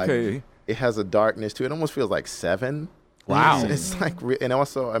lot. Okay, like, it has a darkness to it. It almost feels like Seven. Wow, it's like, and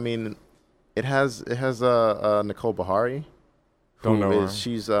also, I mean. It has Nicole Bahari. Don't know her.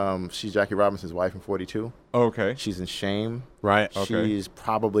 She's Jackie Robinson's wife in 42. Okay. She's in Shame. Right. Okay. She's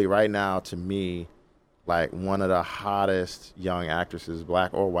probably right now to me like one of the hottest young actresses,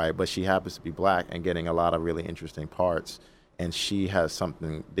 black or white, but she happens to be black and getting a lot of really interesting parts. And she has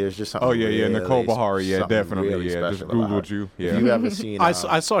something. There's just something. Oh yeah, really, Nicole Bahari. Yeah, definitely. Really Just special about Googled her. you. Yeah. If you haven't seen, I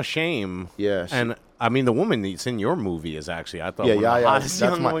saw Shame. Yeah, and I mean the woman that's in your movie is actually I thought yeah. hottest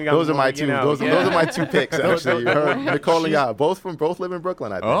young women. Those are my two. Those are my two picks actually. Her, Nicole and Yah, both live in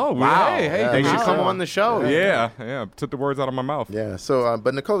Brooklyn. I think. Oh wow! Hey, they should come on the show. Yeah. Took the words out of my mouth. Yeah. So,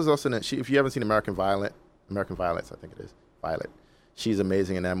 but Nicole is also in it. If you haven't seen American Violence, I think it is. Violet. She's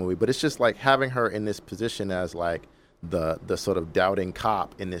amazing in that movie. But it's just like having her in this position as like the sort of doubting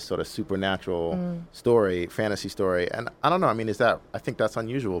cop in this sort of supernatural story, fantasy story. And I don't know. I mean, I think that's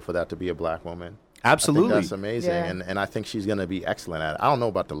unusual for that to be a black woman. Absolutely. I think that's amazing. Yeah. And I think she's going to be excellent at it. I don't know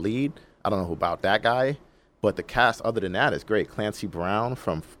about the lead. I don't know about that guy. But the cast, other than that, is great. Clancy Brown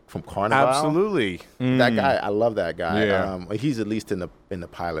from Carnival. Absolutely. That guy, I love that guy. Yeah. He's at least in the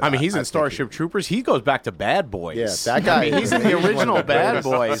pilot. I mean, he's in Starship Troopers. He goes back to Bad Boys. Yeah, that guy. He's in the original Bad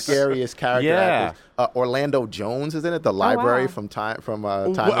Boys. Scariest character. Yeah. Orlando Jones is in it. The library from Time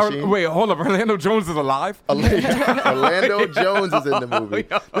Machine. Wait, hold up. Orlando Jones is alive? Orlando Jones is in the movie.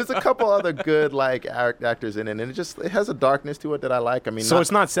 There's a couple other good like actors in it, and it has a darkness to it that I like. I mean, so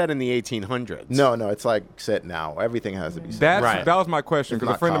it's not set in the 1800s. No, it's like set now. Everything has to be set. That was my question,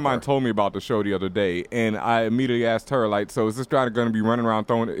 because a friend of mine told me about the show the other day, and I immediately asked her, like, so is this guy going to be running around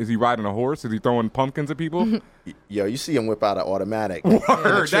is he riding a horse? Is he throwing pumpkins at people? Yo, you see him whip out an automatic.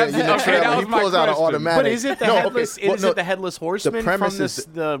 Word. He pulls out an automatic. But is it the headless? Is it the headless horseman from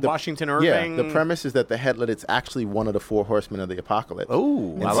the Washington Irving? Yeah, the premise is that the headlet is actually one of the 4 horsemen of the apocalypse.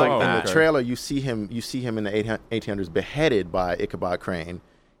 Oh, I like that. In the trailer, you see him in the 1800s beheaded by Ichabod Crane,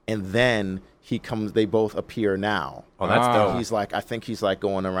 and then they both appear now. Oh, that's dope. I think he's like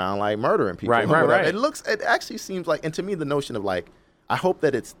going around like murdering people. Right. It actually seems like, and to me, the notion of like, I hope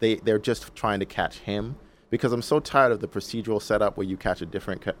that they're just trying to catch him. Because I'm so tired of the procedural setup where you catch a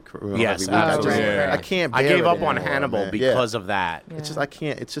different criminal. Yes, absolutely. I can't. I gave up on anymore, Hannibal because of that. Yeah. It's just I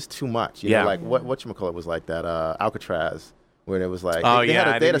can't. It's just too much. You know, like whatchamacallit was like that Alcatraz, where it was like they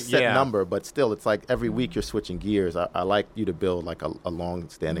had a set number, but still, it's like every week you're switching gears. I like you to build like a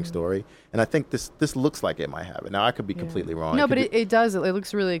long-standing story, and I think this looks like it might have it. Now I could be completely wrong. No, but it does. It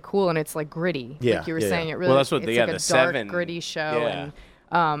looks really cool, and it's like gritty. Yeah, like you were saying. It really. Well, that's what it's like a dark, Seven gritty show. Yeah. And,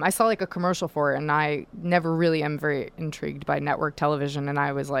 I saw like a commercial for it, and I never really am very intrigued by network television, and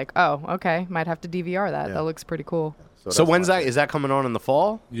I was like, oh, okay, might have to DVR that. Yeah. That looks pretty cool. So when's that? Is that coming on in the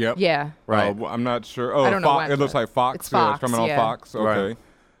fall? Yep. Yeah. Right. I'm not sure. Oh, I don't know when, it looks like Fox. It's Fox. It's coming on Fox. Okay. Right.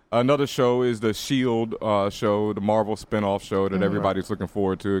 Another show is the S.H.I.E.L.D. show, the Marvel spinoff show that everybody's looking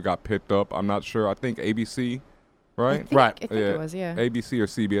forward to. It got picked up. I'm not sure. I think ABC, right? I think it was, yeah. ABC or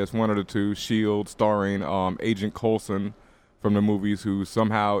CBS, one of the two. S.H.I.E.L.D. starring Agent Coulson from the movies, who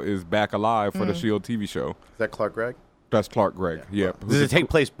somehow is back alive for the S.H.I.E.L.D. TV show. Is that Clark Gregg? That's Clark Gregg, yeah. Does it take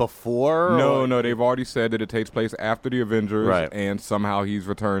place before? No, they've already said that it takes place after the Avengers, and somehow he's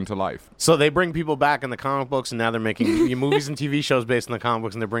returned to life. So they bring people back in the comic books, and now they're making movies and TV shows based on the comic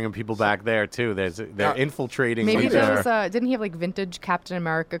books, and they're bringing people back there, too. They're infiltrating. Maybe there was, didn't he have, like, vintage Captain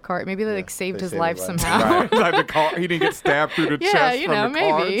America card? Maybe they, saved his life somehow. Right. Like the car, he didn't get stabbed through the chest from the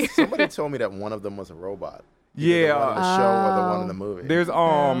maybe. cards. Somebody told me that one of them was a robot. Yeah, the one in the show or the one in the movie. There's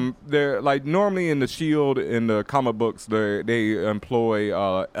they're like normally in the S.H.I.E.L.D. in the comic books they employ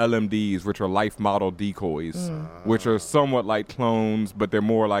LMDs, which are life model decoys, which are somewhat like clones, but they're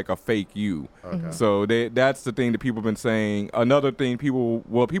more like a fake you. Okay. So that's the thing that people have been saying. Another thing people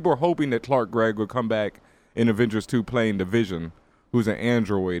are hoping that Clark Gregg will come back in Avengers 2 playing the Vision, who's an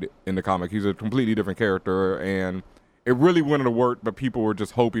android in the comic. He's a completely different character, and it really wanted to work, but people were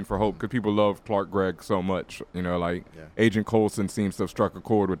just hoping for hope because people love Clark Gregg so much. You know, Agent Coulson seems to have struck a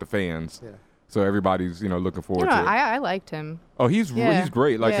chord with the fans. Yeah. So everybody's, looking forward to it. I liked him. Oh, he's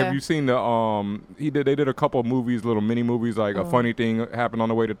great. Like, have you seen the they did a couple of movies, little mini movies, like A Funny Thing Happened on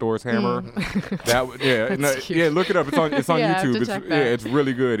the Way to Thor's Hammer. Look it up. It's on YouTube. It's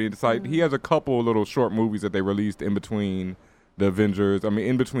really good. It's like he has a couple of little short movies that they released in between the Avengers. I mean,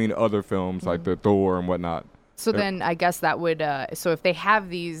 in between other films like the Thor and whatnot. So then I guess that would so if they have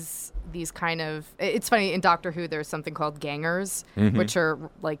these kind of, it's funny, in Doctor Who there's something called gangers, which are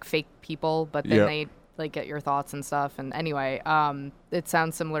like fake people, but then they like get your thoughts and stuff. And anyway, it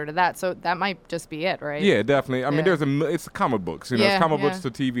sounds similar to that. So that might just be it, right? Yeah, definitely. I mean, it's comic books. It's comic books to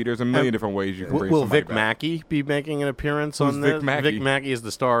TV. There's a million different ways you can bring Will somebody Vic back. Mackey be making an appearance Who's on Vic this? Mackey? Vic Mackey is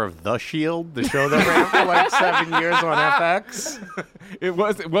the star of The Shield, the show that ran for like 7 years on FX. It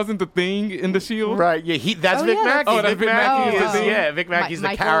wasn't the Thing in the S.H.I.E.L.D.? Right, yeah, that's Vic Mackey. Oh, that's Vic Mackey. Vic Mackey's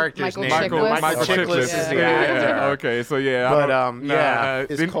the character's name. Michael Chiklis is the actor. Okay, so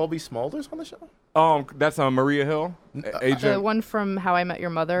is Colby Smulders on the show? That's Maria Hill, agent. The one from How I Met Your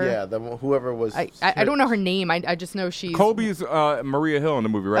Mother. Yeah, whoever was. I don't know her name. I just know she's. Colby's Maria Hill in the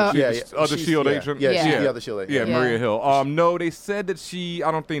movie, right? She's other S.H.I.E.L.D. agent. Yeah, she's the other S.H.I.E.L.D. agent. Yeah, Maria Hill. No, they said that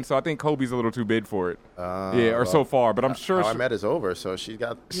I don't think so. I think Colby's a little too big for it. So far, but I'm sure. How I Met is over, so she's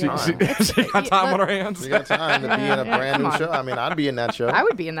got time. She got time on her hands. She got time to be in a brand new show. I mean, I'd be in that show. I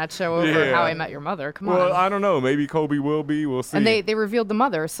would be in that show over How I Met Your Mother. Come on. Well, I don't know. Maybe Colby will be. We'll see. And they revealed the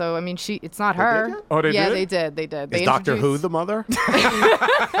mother, so I mean, it's not her. mother. Oh, they yeah, did? they did. They did. Is Doctor Who the mother?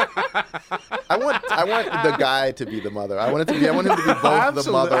 I want the guy to be the mother. I want him to be both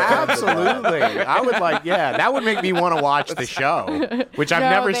the mother and the guy. Absolutely. I would that would make me want to watch the show, which I've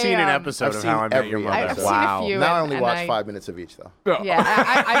never seen an episode I've of seen How I Met Your every Mother. I've Wow. seen a few. Now I only and watch 5 minutes of each, though. Yeah,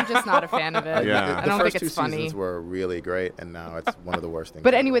 I'm just not a fan of it. Yeah. I don't the think first it's two funny. seasons were really great, and now it's one of the worst things.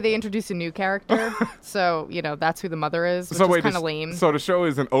 But ever. anyway, they introduced a new character, so that's who the mother is, which is kind of lame. So the show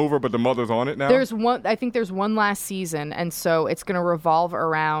isn't over, but the mother's on it now? I think there's one last season, and so it's going to revolve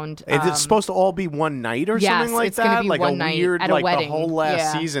around. Is it supposed to all be one night or yes, something like it's gonna that? be Like one a night weird, at a like wedding. the whole last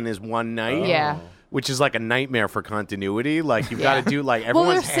Yeah. season is one night. Yeah. Which is like a nightmare for continuity. Like you've Yeah. got to do like Well,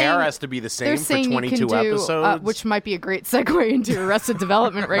 everyone's they're hair saying- has to be the same They're for saying 22 you can do, episodes. which might be a great segue into Arrested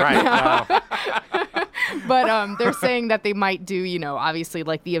Development right now. But they're saying that they might do, obviously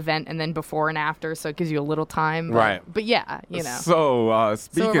like the event and then before and after, so it gives you a little time. But, Right. But yeah, So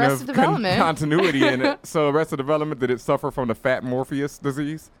speaking Arrested of Development. continuity in it, so Arrested Development, did it suffer from the Fat Morpheus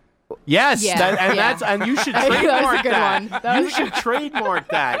disease? Yes, Yeah, and you should That was a trademark good that. one. That You was- should trademark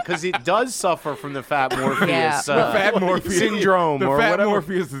that because it does suffer from the Fat Morpheus Yeah. Fat Morpheus syndrome The or Fat whatever.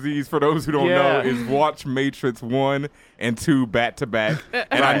 Morpheus disease, for those who don't Yeah. know, is watch Matrix 1 and 2 back to back.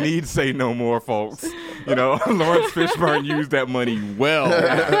 And I need say no more, folks. Lawrence Fishburne used that money well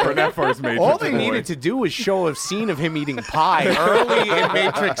for that first Matrix. All they boy. needed to do was show a scene of him eating pie early in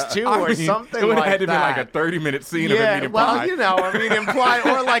Matrix 2 I or mean, something it would like have had to be that. like a 30-minute scene of him eating well, pie. imply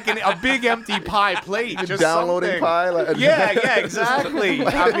or like a big empty pie plate. Just downloading something. pie. Like, Yeah, exactly.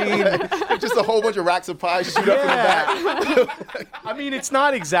 I mean, just a whole bunch of racks of pie shoot up in the back. I mean, it's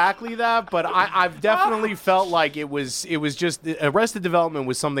not exactly that, but I've definitely felt like it was just Arrested Development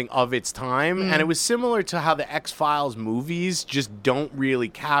was something of its time, and it was similar to how the X-Files movies just don't really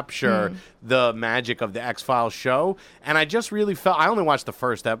capture the magic of the X-Files show. And I just really felt, I only watched the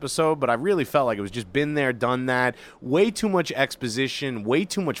first episode, but I really felt like it was just been there, done that. Way too much exposition, way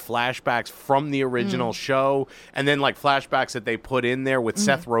too much flashbacks from the original show, and then like flashbacks that they put in there with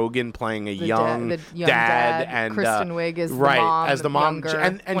Seth Rogen playing a young the young dad, dad, and Kristen Wiig is the right mom, as the mom, younger.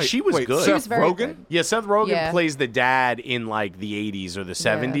 and Wait, she was good. She was Seth very Rogen? good. Yeah, Seth Rogen Yeah. plays the dad in like the 80s or the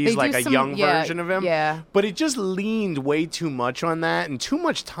 70s, They like do a some- young yeah, version of him. yeah. But it just leaned way too much on that and too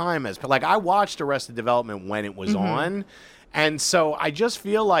much time as like I watched Arrested Development when it was on, and so I just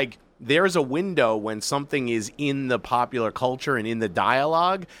feel like there's a window when something is in the popular culture and in the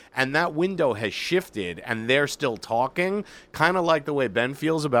dialogue, and that window has shifted, and they're still talking, kind of like the way Ben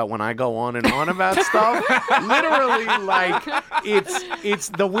feels about when I go on and on about stuff. Literally, like it's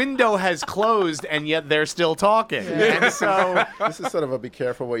the window has closed, and yet they're still talking. And so, This is sort of a be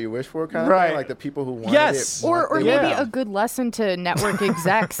careful what you wish for kind of Right. thing. Like the people who wanted Yes. it. Or want- maybe Yeah. a good lesson to network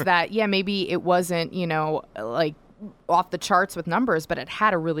execs that, maybe it wasn't, like off the charts with numbers, but it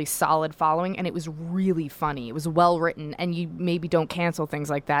had a really solid following and it was really funny. It was well written, and you maybe don't cancel things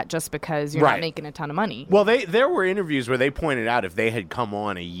like that just because you're Right. not making a ton of money. well, there were interviews where they pointed out if they had come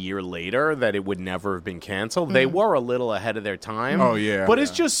on a year later that it would never have been canceled. They were a little ahead of their time. Oh, yeah. But it's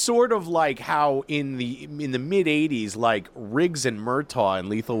just sort of like how in the mid 80s, like Riggs and Murtaugh in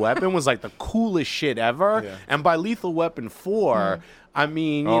Lethal Weapon was like the coolest shit ever. Yeah. And by Lethal Weapon 4, I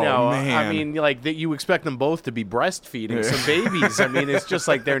mean, man. like that you expect them both to be breastfeeding some babies. I mean, it's just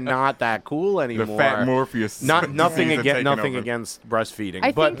like they're not that cool The anymore. Fat Morpheus. Nothing disease had taken nothing over. against breastfeeding.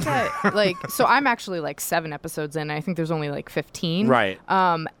 I but think that so I'm actually like 7 episodes in. I think there's only like 15. Right.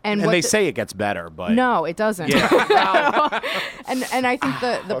 And and what they the- say it gets better, but No, it doesn't. Yeah. and I think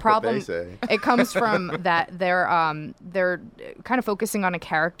the Fuck what problem they say. it comes from that they're kind of focusing on a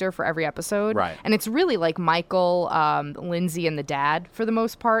character for every episode, Right. And it's really like Michael, Lindsay, and the dad for the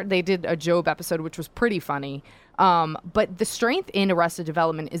most part. They did a Job episode, which was pretty funny. But the strength in Arrested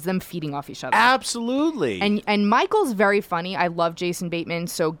Development is them feeding off each other. Absolutely. And Michael's very funny. I love Jason Bateman,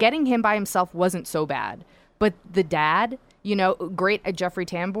 so getting him by himself wasn't so bad. But the dad, great at Jeffrey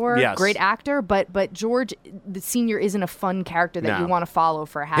Tambor, Yes. great actor, but George, the senior, isn't a fun character that No. you want to follow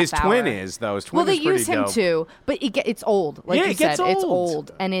for a half His hour. twin is, though. His twin Well, they is pretty use him dope. too, but it's old. Like Yeah, you it gets said, it's old.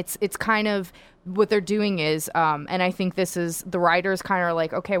 old, and it's kind of what they're doing is, and I think this is the writers kind of are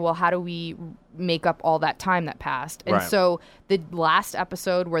like, okay, well, how do we make up all that time that passed? And Right. so the last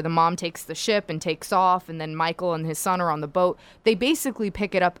episode where the mom takes the ship and takes off, and then Michael and his son are on the boat, they basically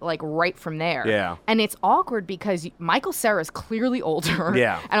pick it up like right from there. Yeah. And it's awkward because Michael Cera is clearly older,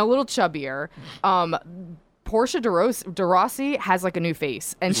 Yeah. and a little chubbier. Portia de Rossi has like a new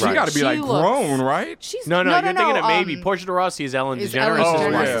face, and She got to be like looks- grown, right? She's No, you're thinking of maybe. Portia de Rossi is Ellen is DeGeneres' Ellen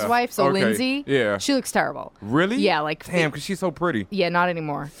Oh, DeGeneres' yeah. wife. So Okay. Lindsay, Yeah. she looks terrible. Really? Yeah, like Damn, because she's so pretty. yeah, not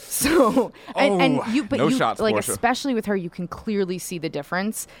anymore. So and Oh, you, but no you shots, like Portia. especially with her, you can clearly see the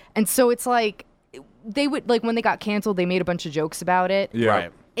difference, and so it's like they would like when they got canceled, they made a bunch of jokes about it. Yeah.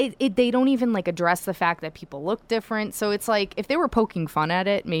 Right. They don't even like address the fact that people look different. So it's like if they were poking fun at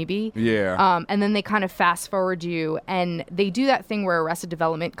it, maybe. Yeah. And then they kind of fast forward you, and they do that thing where Arrested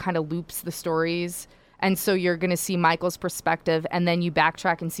Development kind of loops the stories. And so you're going to see Michael's perspective, and then you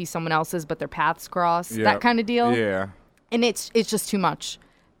backtrack and see someone else's, but their paths cross. That kind of deal. Yeah. And it's just too much.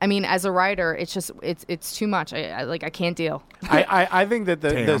 I mean, as a writer, it's just it's too much. I can't deal. I think that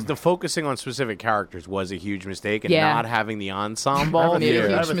the focusing on specific characters was a huge mistake, and not having the ensemble. Yeah. I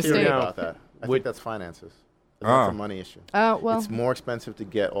have a Huge theory mistake. about that. I think that's finances. That's a money issue. Well, it's more expensive to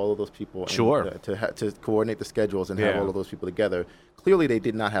get all of those people to coordinate the schedules and have all of those people together. Clearly, they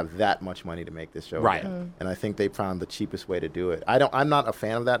did not have that much money to make this show. Right. And I think they found the cheapest way to do it. I'm not a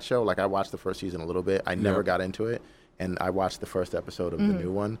fan of that show. Like, I watched the first season a little bit. I never got into it. And I watched the first episode of the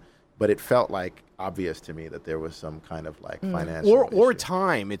new one. But it felt like obvious to me that there was some kind of like financial or issue.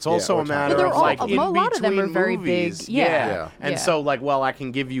 time. It's also a matter They're of all- like a in lot of them are between very movies. big. Yeah. And Yeah. so like, well, I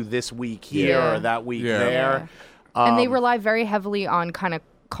can give you this week here or that week there. And they rely very heavily on kind of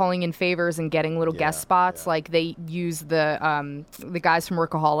calling in favors and getting little guest spots. Like they use the guys from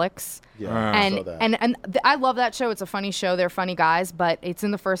Workaholics. I love that show. It's a funny show. They're funny guys, but it's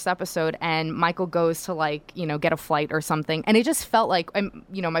in the first episode, and Michael goes to like get a flight or something, and it just felt like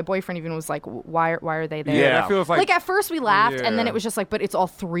my boyfriend even was like, why are they there? Yeah, that feels like at first we laughed, and then it was just like, but it's all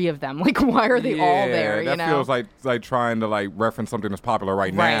three of them. Like, why are they all there? That feels like trying to like reference something that's popular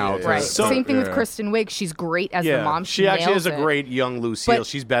right now. Right. So- Same thing with Kristen Wiig. She's great as the mom. She actually nails is a it. great young Lucille. But-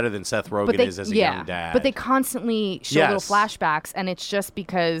 She's better than Seth Rogen is as a young dad. But they constantly show little flashbacks, and it's just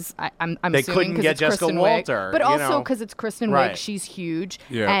because I'm They assuming couldn't 'cause get it's Jessica Kristen Walter, Wiig, but you also know. because it's Kristen Right. Wiig, she's huge,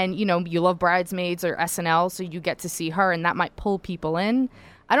 Yeah. and you love Bridesmaids or SNL, so you get to see her, and that might pull people in.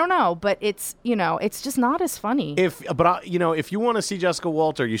 I don't know, but it's just not as funny. If you want to see Jessica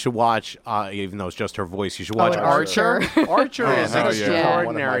Walter, you should watch. Even though it's just her voice, you should watch and Archer. Archer is yeah. extraordinary.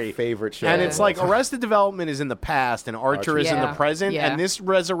 One of my favorite shows. And it's like Arrested Development is in the past and Archer is in the present. Yeah. And this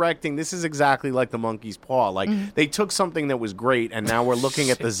resurrecting, this is exactly like the Monkey's Paw. Like they took something that was great and now we're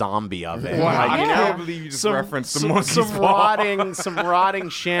looking at the zombie of it. Wow, Like, I can't believe you just referenced the Monkey's Paw. some rotting,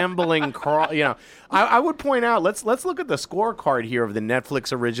 shambling. I would point out. Let's look at the scorecard here of the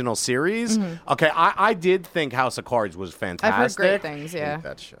Netflix original series. Okay, I did think House of Cards was fantastic. I've heard great things. Yeah.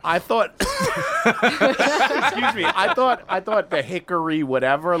 that show. I thought, excuse me. I thought the Hickory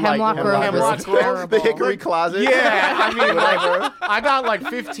whatever, Hemlock like Grove Hemlock was Grove, terrible. The Hickory Closet. Yeah, I mean, like, I got like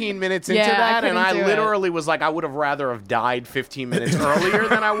 15 minutes into Yeah, I that, and couldn't I do it. literally was like, I would have rather have died 15 minutes earlier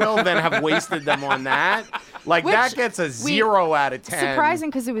than have wasted them on that. Like Which that gets a 0 out of 10. Surprising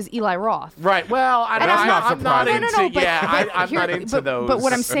because it was Eli Roth. Right. Well, I'm not surprising. into. but I'm here- not into but, those. But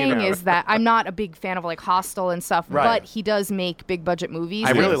what I'm saying you know. is that I'm not a big fan of like Hostel and stuff, Right. but he does make big budget movies.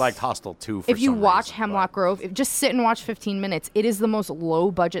 I really It's- liked Hostel 2 for If you some watch reason, Hemlock but- Grove, just sit and watch 15 minutes. It is the most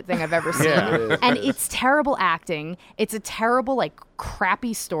low budget thing I've ever seen. Yeah. It is, And it is. it's terrible acting. It's a terrible, like,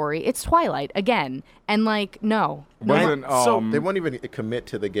 crappy story. It's Twilight again. And like, no. Wasn't They won't even commit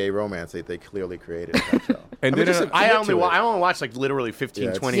to the gay romance that they clearly created in that show. And I mean, then just I commit to it. only watched like literally 15, Yeah,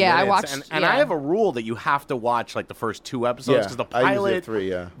 it's- 20 Yeah, I minutes. watched- and yeah. I have a rule that you have to watch like the first 2 episodes Yeah, because the I usually pilot, have 3,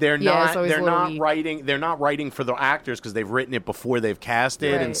 yeah. they're Yeah, not it's always a they're little not weak. writing for the actors because they've written it before they've cast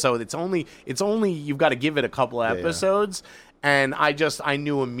it, Right. and so it's only you've got to give it a couple episodes. And I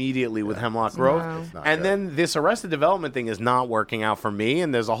knew immediately with Hemlock Grove. No. It's not And good. then this Arrested Development thing is not working out for me.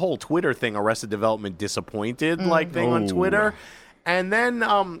 And there's a whole Twitter thing, Arrested Development disappointed thing on Twitter. And then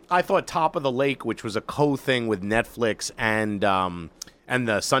I thought Top of the Lake, which was a co-thing with Netflix and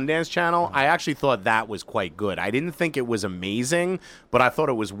the Sundance Channel, I actually thought that was quite good. I didn't think it was amazing, but I thought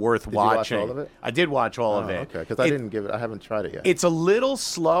it was worth Did you watch watching. all of it? I did watch all of it. Okay, because I didn't give it. I haven't tried it yet. It's a little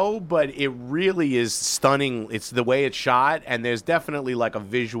slow, but it really is stunning. It's the way it's shot, and there's definitely like a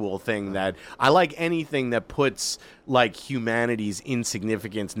visual thing that I like anything that puts like humanity's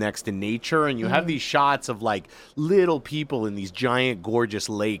insignificance next to nature, and you have these shots of like little people in these giant, gorgeous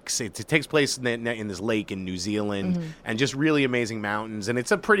lakes. It takes place in this lake in New Zealand, and just really amazing mountains, and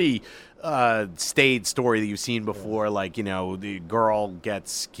it's a pretty staid story that you've seen before. Like, the girl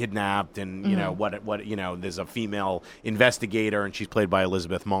gets kidnapped, and there's a female investigator, and she's played by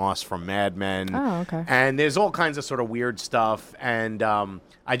Elizabeth Moss from Mad Men. Oh, okay. And there's all kinds of sort of weird stuff, and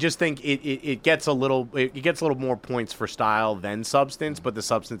I just think it gets a little more points for style than substance, but the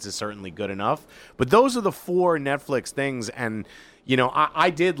substance is certainly good enough. But those are the 4 Netflix things, and I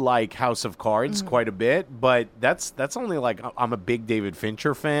did like House of Cards quite a bit, but that's only like, I'm a big David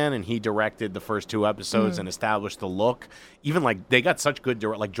Fincher fan, and he directed the first 2 episodes and established the look. Even like they got such good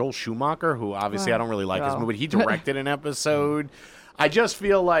like Joel Schumacher, who obviously I don't really like his movie, but he directed an episode. I just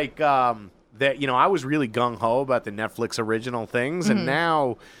feel like that, I was really gung-ho about the Netflix original things, and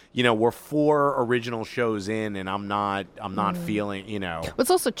now, we're 4 original shows in, and I'm not feeling, Well,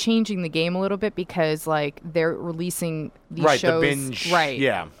 it's also changing the game a little bit because, like, they're releasing these shows. The binge. Right.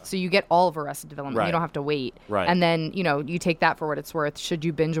 Yeah. So you get all of Arrested Development. Right. You don't have to wait. Right. And then, you take that for what it's worth. Should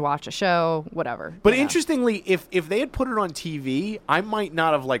you binge watch a show? Whatever. But interestingly, if they had put it on TV, I might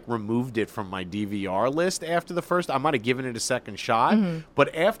not have, like, removed it from my DVR list after the first. I might have given it a second shot.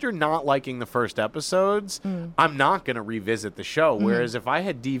 But after not liking the first episodes, I'm not going to revisit the show. Whereas if I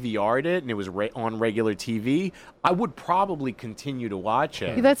had DVR'd it and it was on regular TV, I would probably continue to watch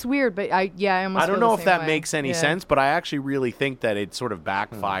it. Yeah, that's weird, but I almost I don't feel know the if same that way. makes any sense, but I actually really think that it sort of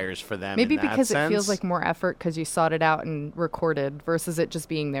backfires for them. Maybe in that because sense. it feels like more effort because you sought it out and recorded versus it just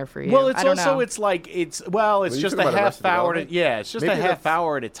being there for you. Well, it's I don't also know. it's like it's just talking a about half Arrested hour. Development? It's just Maybe a half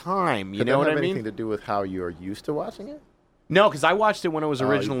hour at a time. You know what I Does that have mean? anything to do with how you're used to watching it? No, because I watched it when it was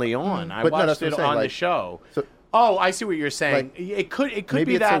originally on. I But no, watched that's what it I'm saying, on the like, show. so- Oh, I see what you're saying. Like, it could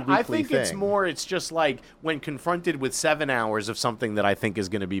maybe be it's a that. I weekly think it's thing. more. It's just like when confronted with 7 hours of something that I think is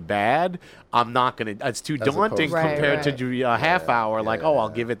going to be bad, I'm not going to. It's too daunting opposed to- compared to do a half hour. Like, I'll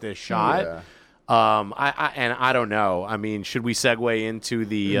give it this shot. Yeah. I don't know. I mean, should we segue into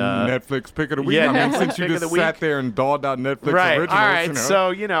the Netflix pick of the week? yeah, I mean, Netflix since you pick of just the sat week. there and dogged out Netflix right? originals.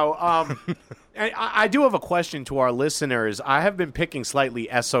 All right. So I do have a question to our listeners. I have been picking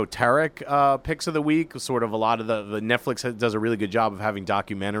slightly esoteric picks of the week. Sort of a lot of the Netflix does a really good job of having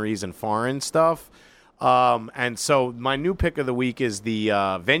documentaries and foreign stuff. And so my new pick of the week is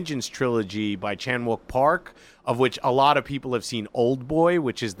the Vengeance trilogy by Chan-wook Park, of which a lot of people have seen Old Boy,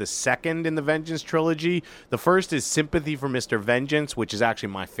 which is the second in the Vengeance trilogy. The first is Sympathy for Mr. Vengeance, which is actually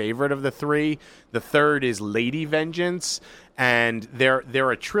my favorite of the 3. The third is Lady Vengeance. And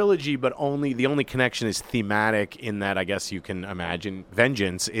they're a trilogy, but the only connection is thematic in that I guess you can imagine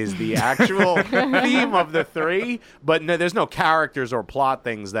vengeance is the actual theme of the 3. But no, there's no characters or plot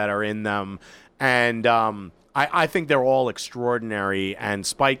things that are in them. And I think they're all extraordinary, and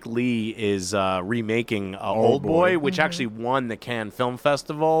Spike Lee is remaking Old Boy, which actually won the Cannes Film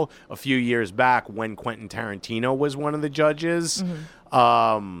Festival a few years back when Quentin Tarantino was one of the judges.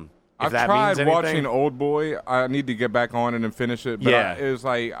 I've tried watching Old Boy. I need to get back on it and finish it. But it's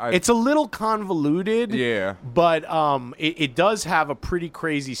like it's a little convoluted. Yeah, but it does have a pretty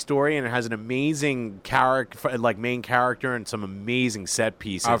crazy story, and it has an amazing character, like main character, and some amazing set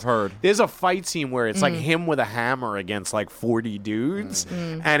pieces. I've heard there's a fight scene where it's like him with a hammer against like 40 dudes,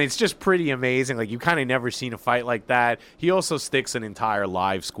 and it's just pretty amazing. Like, you've kind of never seen a fight like that. He also sticks an entire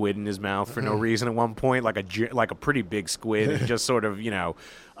live squid in his mouth for no reason at one point, like a pretty big squid, and just sort of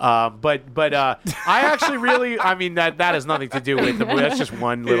But I actually really, I mean, that has nothing to do with the movie. That's just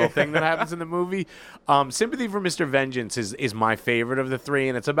one little thing that happens in the movie. Sympathy for Mr. Vengeance is my favorite of the 3,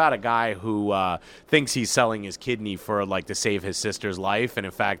 and it's about a guy who thinks he's selling his kidney for to save his sister's life, and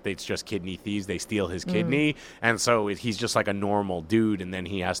in fact, it's just kidney thieves. They steal his kidney, and so he's just like a normal dude, and then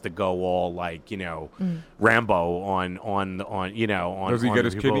he has to go all Rambo on. Does he get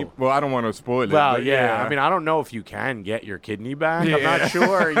his people. kidney? Well, I don't want to spoil it. Well, but yeah. I mean, I don't know if you can get your kidney back. I'm not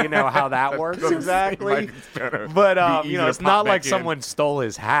sure, how that works exactly. But it's not like someone stole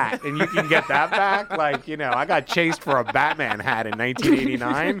his hat and you can get that back. I got chased for a Batman hat in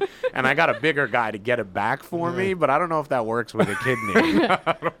 1989, and I got a bigger guy to get it back for me. But I don't know if that works with a kidney.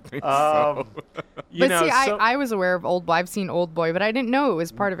 I don't think so. I was aware of Old Boy. I've seen Old Boy, but I didn't know it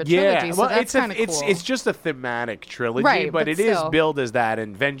was part of a trilogy. Yeah, so that's kind of cool. It's just a thematic trilogy, right, but it is still. billed as that,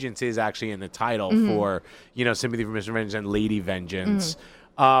 and Vengeance is actually in the title for Sympathy for Mr. Vengeance and Lady Vengeance.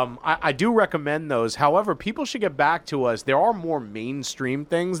 I do recommend those. However, people should get back to us. There are more mainstream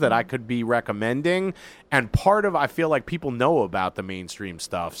things that I could be recommending, and I feel like people know about the mainstream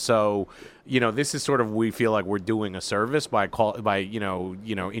stuff. So, this is sort of, we feel like we're doing a service by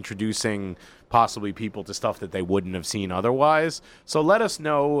introducing possibly people to stuff that they wouldn't have seen otherwise. So let us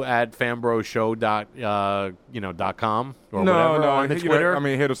know at FanBrosShow.com or whatever on the Twitter.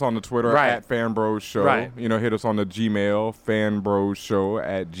 Hit us on the Twitter at FanBrosShow. Right. Hit us on the Gmail,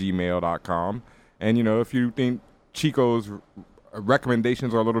 FanBrosShow@gmail.com. And, if you think Chico's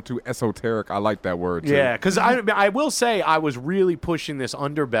recommendations are a little too esoteric, I like that word too. Yeah, because I will say I was really pushing this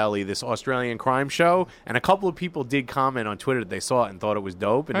Underbelly, this Australian crime show, and a couple of people did comment on Twitter that they saw it and thought it was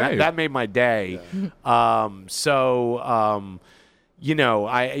dope, and that made my day. Yeah.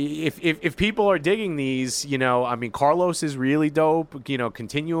 If people are digging these, Carlos is really dope.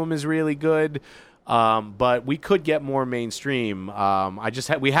 Continuum is really good. But we could get more mainstream.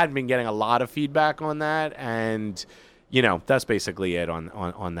 We hadn't been getting a lot of feedback on that, and that's basically it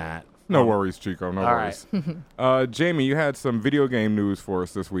on that. No worries, Chico. No All worries. Right. Jamie, you had some video game news for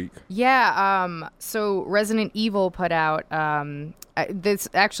us this week. Yeah. So Resident Evil put out. This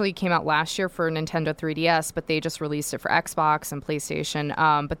actually came out last year for Nintendo 3DS, but they just released it for Xbox and PlayStation.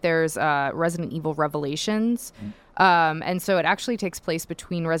 But there's Resident Evil Revelations, and so it actually takes place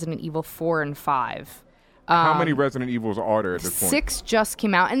between Resident Evil 4 and 5. How many Resident Evils are there at this point? 6 just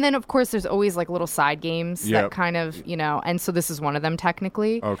came out. And then, of course, there's always like little side games that kind of, and so this is one of them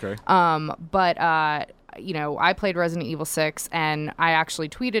technically. Okay. But I played Resident Evil 6, and I actually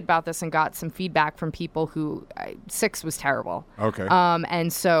tweeted about this and got some feedback from people who 6 was terrible. Okay.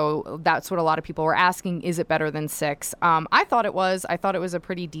 And so that's what a lot of people were asking, is it better than 6? I thought it was. I thought it was a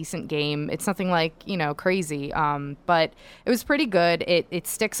pretty decent game. It's nothing like, crazy, but it was pretty good. It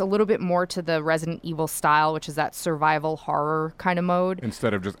sticks a little bit more to the Resident Evil style, which is that survival horror kind of mode.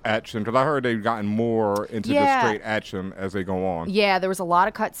 Instead of just action, because I heard they've gotten more into just straight action as they go on. Yeah, there was a lot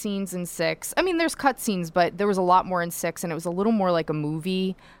of cutscenes in 6. I mean, there's cutscenes, but there was a lot more in 6, and it was a little more like a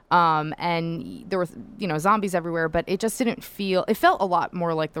movie. And there were, zombies everywhere, but it just didn't feel. It felt a lot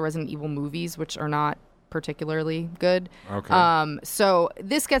more like the Resident Evil movies, which are not particularly good. Okay. So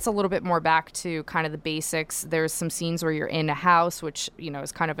this gets a little bit more back to kind of the basics. There's some scenes where you're in a house, which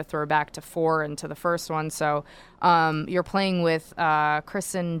is kind of a throwback to 4 and to the first one. So you're playing with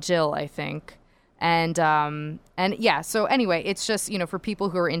Chris and Jill, I think. And yeah, so anyway, it's just, for people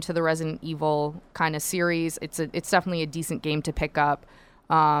who are into the Resident Evil kind of series, it's definitely a decent game to pick up.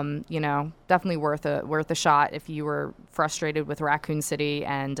 Definitely worth a shot if you were frustrated with Raccoon City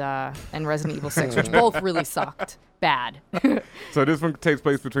and Resident Evil 6, which both really sucked bad. So this one takes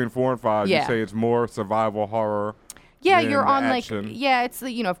place between 4 and 5. Yeah. You say it's more survival horror. Yeah, you're on action. it's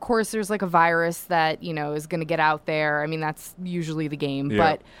of course there's like a virus that is going to get out there. I mean, that's usually the game,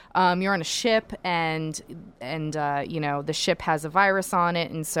 but you're on a ship and the ship has a virus on it,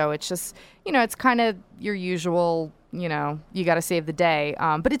 and so it's just it's kind of your usual you got to save the day.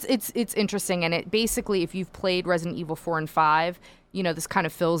 But it's interesting, and it basically, if you've played Resident Evil 4 and 5, this kind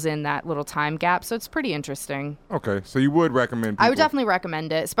of fills in that little time gap, so it's pretty interesting. Okay, so you would recommend people. I would definitely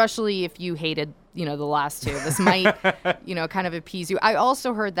recommend it, especially if you hated the last 2. This might kind of appease you. I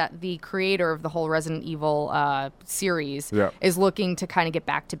also heard that the creator of the whole Resident Evil series is looking to kind of get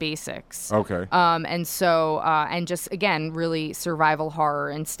back to basics. Okay. And so and just again really survival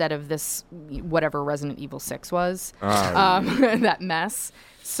horror instead of this whatever Resident Evil 6 was. That mess.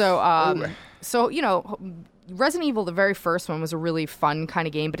 So Resident Evil, the very first one, was a really fun kind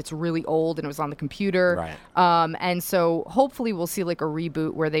of game, but it's really old and it was on the computer. Right. And so hopefully we'll see like a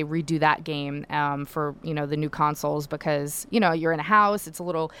reboot where they redo that game for, the new consoles, because, you're in a house. It's a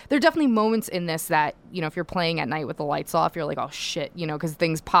little, there are definitely moments in this that, if you're playing at night with the lights off, you're like, oh shit, because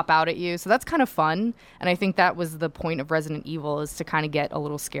things pop out at you. So that's kind of fun. And I think that was the point of Resident Evil, is to kind of get a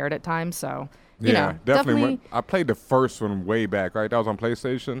little scared at times. So definitely. I played the first one way back, right? That was on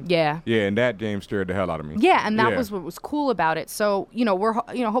PlayStation. Yeah. Yeah, and that game scared the hell out of me. Yeah, and that was what was cool about it. So, we're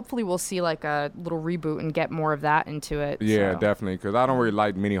hopefully we'll see like a little reboot and get more of that into it. Yeah, so. definitely, because I don't really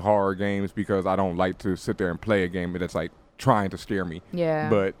like many horror games, because I don't like to sit there and play a game that's like trying to scare me. Yeah.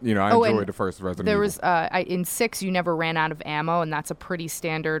 But, I enjoyed the first Resident Evil. There was, in 6, you never ran out of ammo, and that's a pretty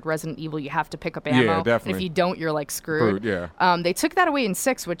standard Resident Evil. You have to pick up ammo. Yeah, definitely. And if you don't, you're, like, screwed. Yeah. They took that away in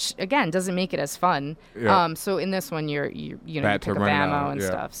 6, which, again, doesn't make it as fun. Yeah. So in this one, you pick up ammo out, and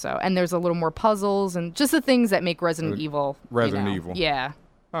stuff. So, and there's a little more puzzles and just the things that make Resident Evil. Evil. Yeah.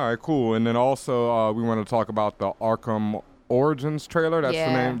 All right, cool. And then also, we want to talk about the Arkham Origins trailer. That's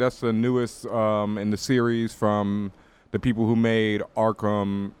the name. That's the newest in the series from the people who made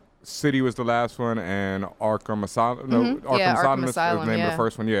Arkham City was the last one, and Arkham Asylum. No, Arkham Asylum was the name of the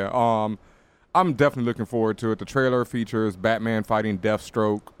first one. Yeah. I'm definitely looking forward to it. The trailer features Batman fighting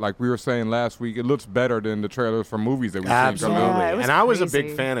Deathstroke. Like we were saying last week, it looks better than the trailers from movies that we've seen. Absolutely. And I was a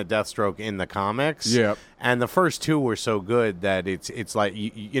big fan of Deathstroke in the comics. Yep. And the first 2 were so good that it's like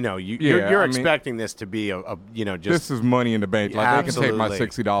you're expecting this to be a just this is money in the bank. Like I can take my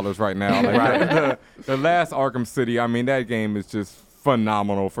 $60 right now. Like, the last Arkham City, I mean, that game is just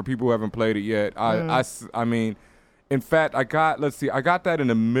phenomenal. For people who haven't played it yet, I mean. In fact, I got that in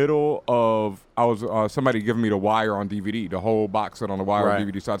the middle of, somebody giving me The Wire on DVD, the whole box set on The Wire on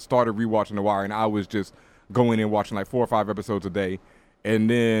DVD. So I started rewatching The Wire, and I was just going in watching like 4 or 5 episodes a day. And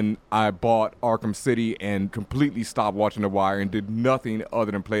then I bought Arkham City and completely stopped watching The Wire and did nothing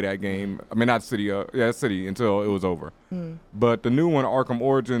other than play that game. I mean, not City, City until it was over. But the new one, Arkham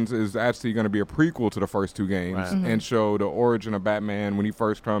Origins, is actually going to be a prequel to the first 2 games and show the origin of Batman when he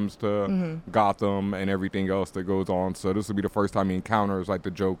first comes to Gotham and everything else that goes on. So this will be the first time he encounters like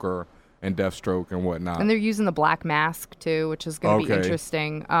the Joker and Deathstroke and whatnot. And they're using the Black Mask too, which is going to be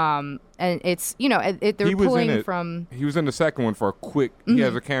interesting. And it's they're pulling from. He was in the second one for a quick. He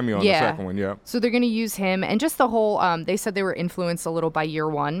has a cameo in the second one. Yeah. So they're going to use him, and just the whole. They said they were influenced a little by Year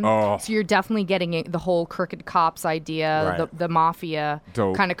One. Oh. So you're definitely getting the whole crooked cops idea, the mafia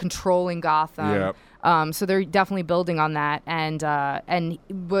kind of controlling Gotham. Yep. So they're definitely building on that, and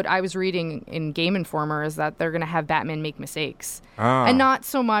what I was reading in Game Informer is that they're going to have Batman make mistakes, and not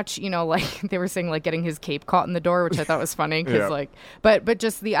so much, like they were saying, like getting his cape caught in the door, which I thought was funny, because but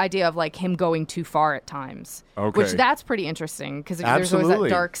just the idea of like him going too far at times, which that's pretty interesting, because there's always that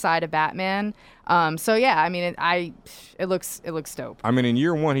dark side of Batman. So yeah, I mean, it looks dope. I mean, in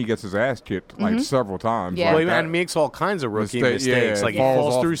Year One, he gets his ass kicked like several times. Yeah. Like and makes all kinds of rookie mistakes, like he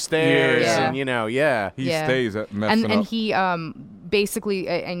falls through stairs, and he stays at messing up. And he basically,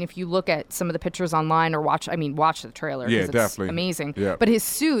 and if you look at some of the pictures online or watch the trailer, yeah, it's definitely amazing. Yeah. But his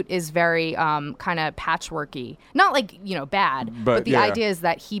suit is very kind of patchworky, not like bad, but the idea is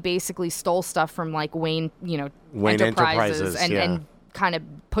that he basically stole stuff from like Wayne Enterprises and kind of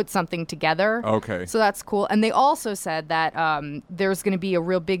put something together. Okay. So that's cool. And they also said that there's going to be a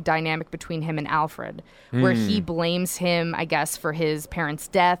real big dynamic between him and Alfred, where he blames him, I guess, for his parents'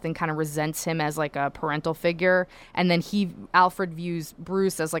 death and kind of resents him as like a parental figure. And then Alfred views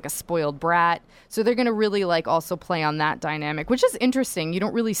Bruce as like a spoiled brat. So they're going to really like also play on that dynamic, which is interesting. You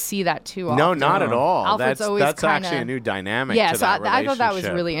don't really see that too often. No, not at all. Alfred's that's actually a new dynamic. Yeah, to so that I thought that was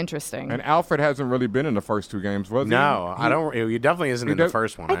relationship. really interesting. And Alfred hasn't really been in the first two games, was he? No, I don't. He definitely isn't in the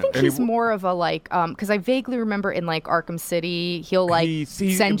first one. I think he's more of a like, because I vaguely remember in like Arkham City, he'll like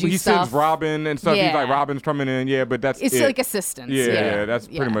send you he stuff. sends Robin and stuff. Yeah. He's like, Robin's coming in, but that's it's it. like assistance. Yeah, that's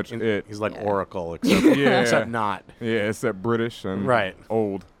pretty much it. He's like Oracle, except not. Yeah, except British and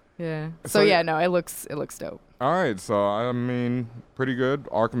old. Yeah. So yeah, no, it looks dope. All right, so I mean, pretty good.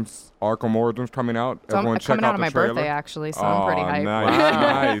 Arkham Origins coming out. So Everyone check coming out out on the my trailer. birthday actually, so I'm pretty hyped.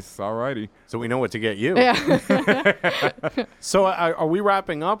 Nice, nice. All righty. So we know what to get you. Yeah. So are we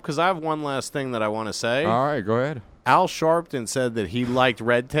wrapping up? Because I have one last thing that I want to say. All right, go ahead. Al Sharpton said that he liked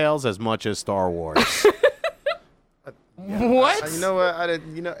Red Tails as much as Star Wars. What? You know what?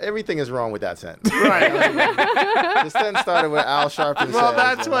 Everything is wrong with that sentence. Right. The sentence started with Al Sharpton. Well,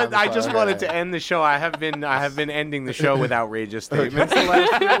 that's what I just wanted to end the show. I have been ending the show with outrageous statements the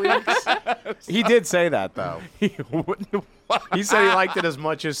last few weeks. He did say that though. He said he liked it as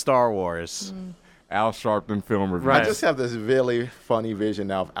much as Star Wars. Al Sharpton film review. I just have this really funny vision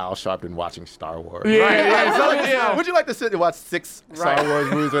now of Al Sharpton watching Star Wars. Yeah. Would you like to sit and watch 6 Star Wars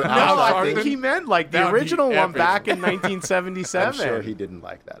movies with Al No, Sharpton? I think he meant like the original one back in 1977. I'm sure he didn't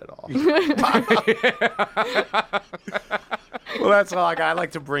like that at all. Well, that's all I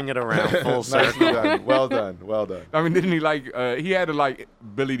like to bring it around full circle. Nicely done. Well done. Well done. I mean, didn't he like? He had to like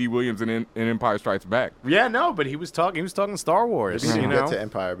Billy D. Williams in Empire Strikes Back. Yeah, no, but he was talking Star Wars. He didn't You get know, to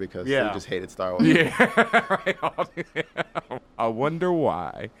Empire because he Yeah. just hated Star Wars. Yeah, right. I wonder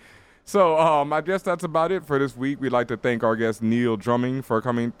why. So I guess that's about it for this week. We'd like to thank our guest Neil Drumming for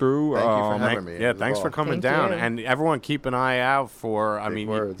coming through. Thank you for having me. Yeah, It was thanks a for ball. coming Thank down, you. and everyone keep an eye out for. Big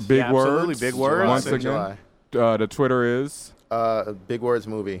words. Big Yeah, words. absolutely, big words. Once in again, July. the Twitter is Big Words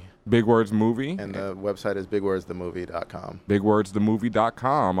Movie. Big Words Movie. And the website is bigwordsthemovie.com.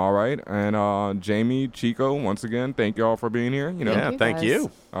 BigWordsTheMovie.com. All right. And Jamie, Chico, once again, thank y'all for being here. Thank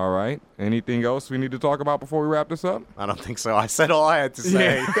you. All right. Anything else we need to talk about before we wrap this up? I don't think so. I said all I had to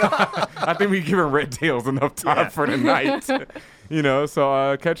say. I think we've given Red Tails enough time for the night.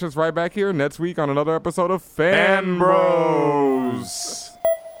 So catch us right back here next week on another episode of Fan Bros.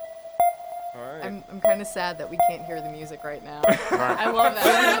 I'm kind of sad that we can't hear the music right now. I love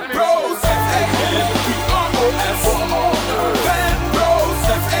that.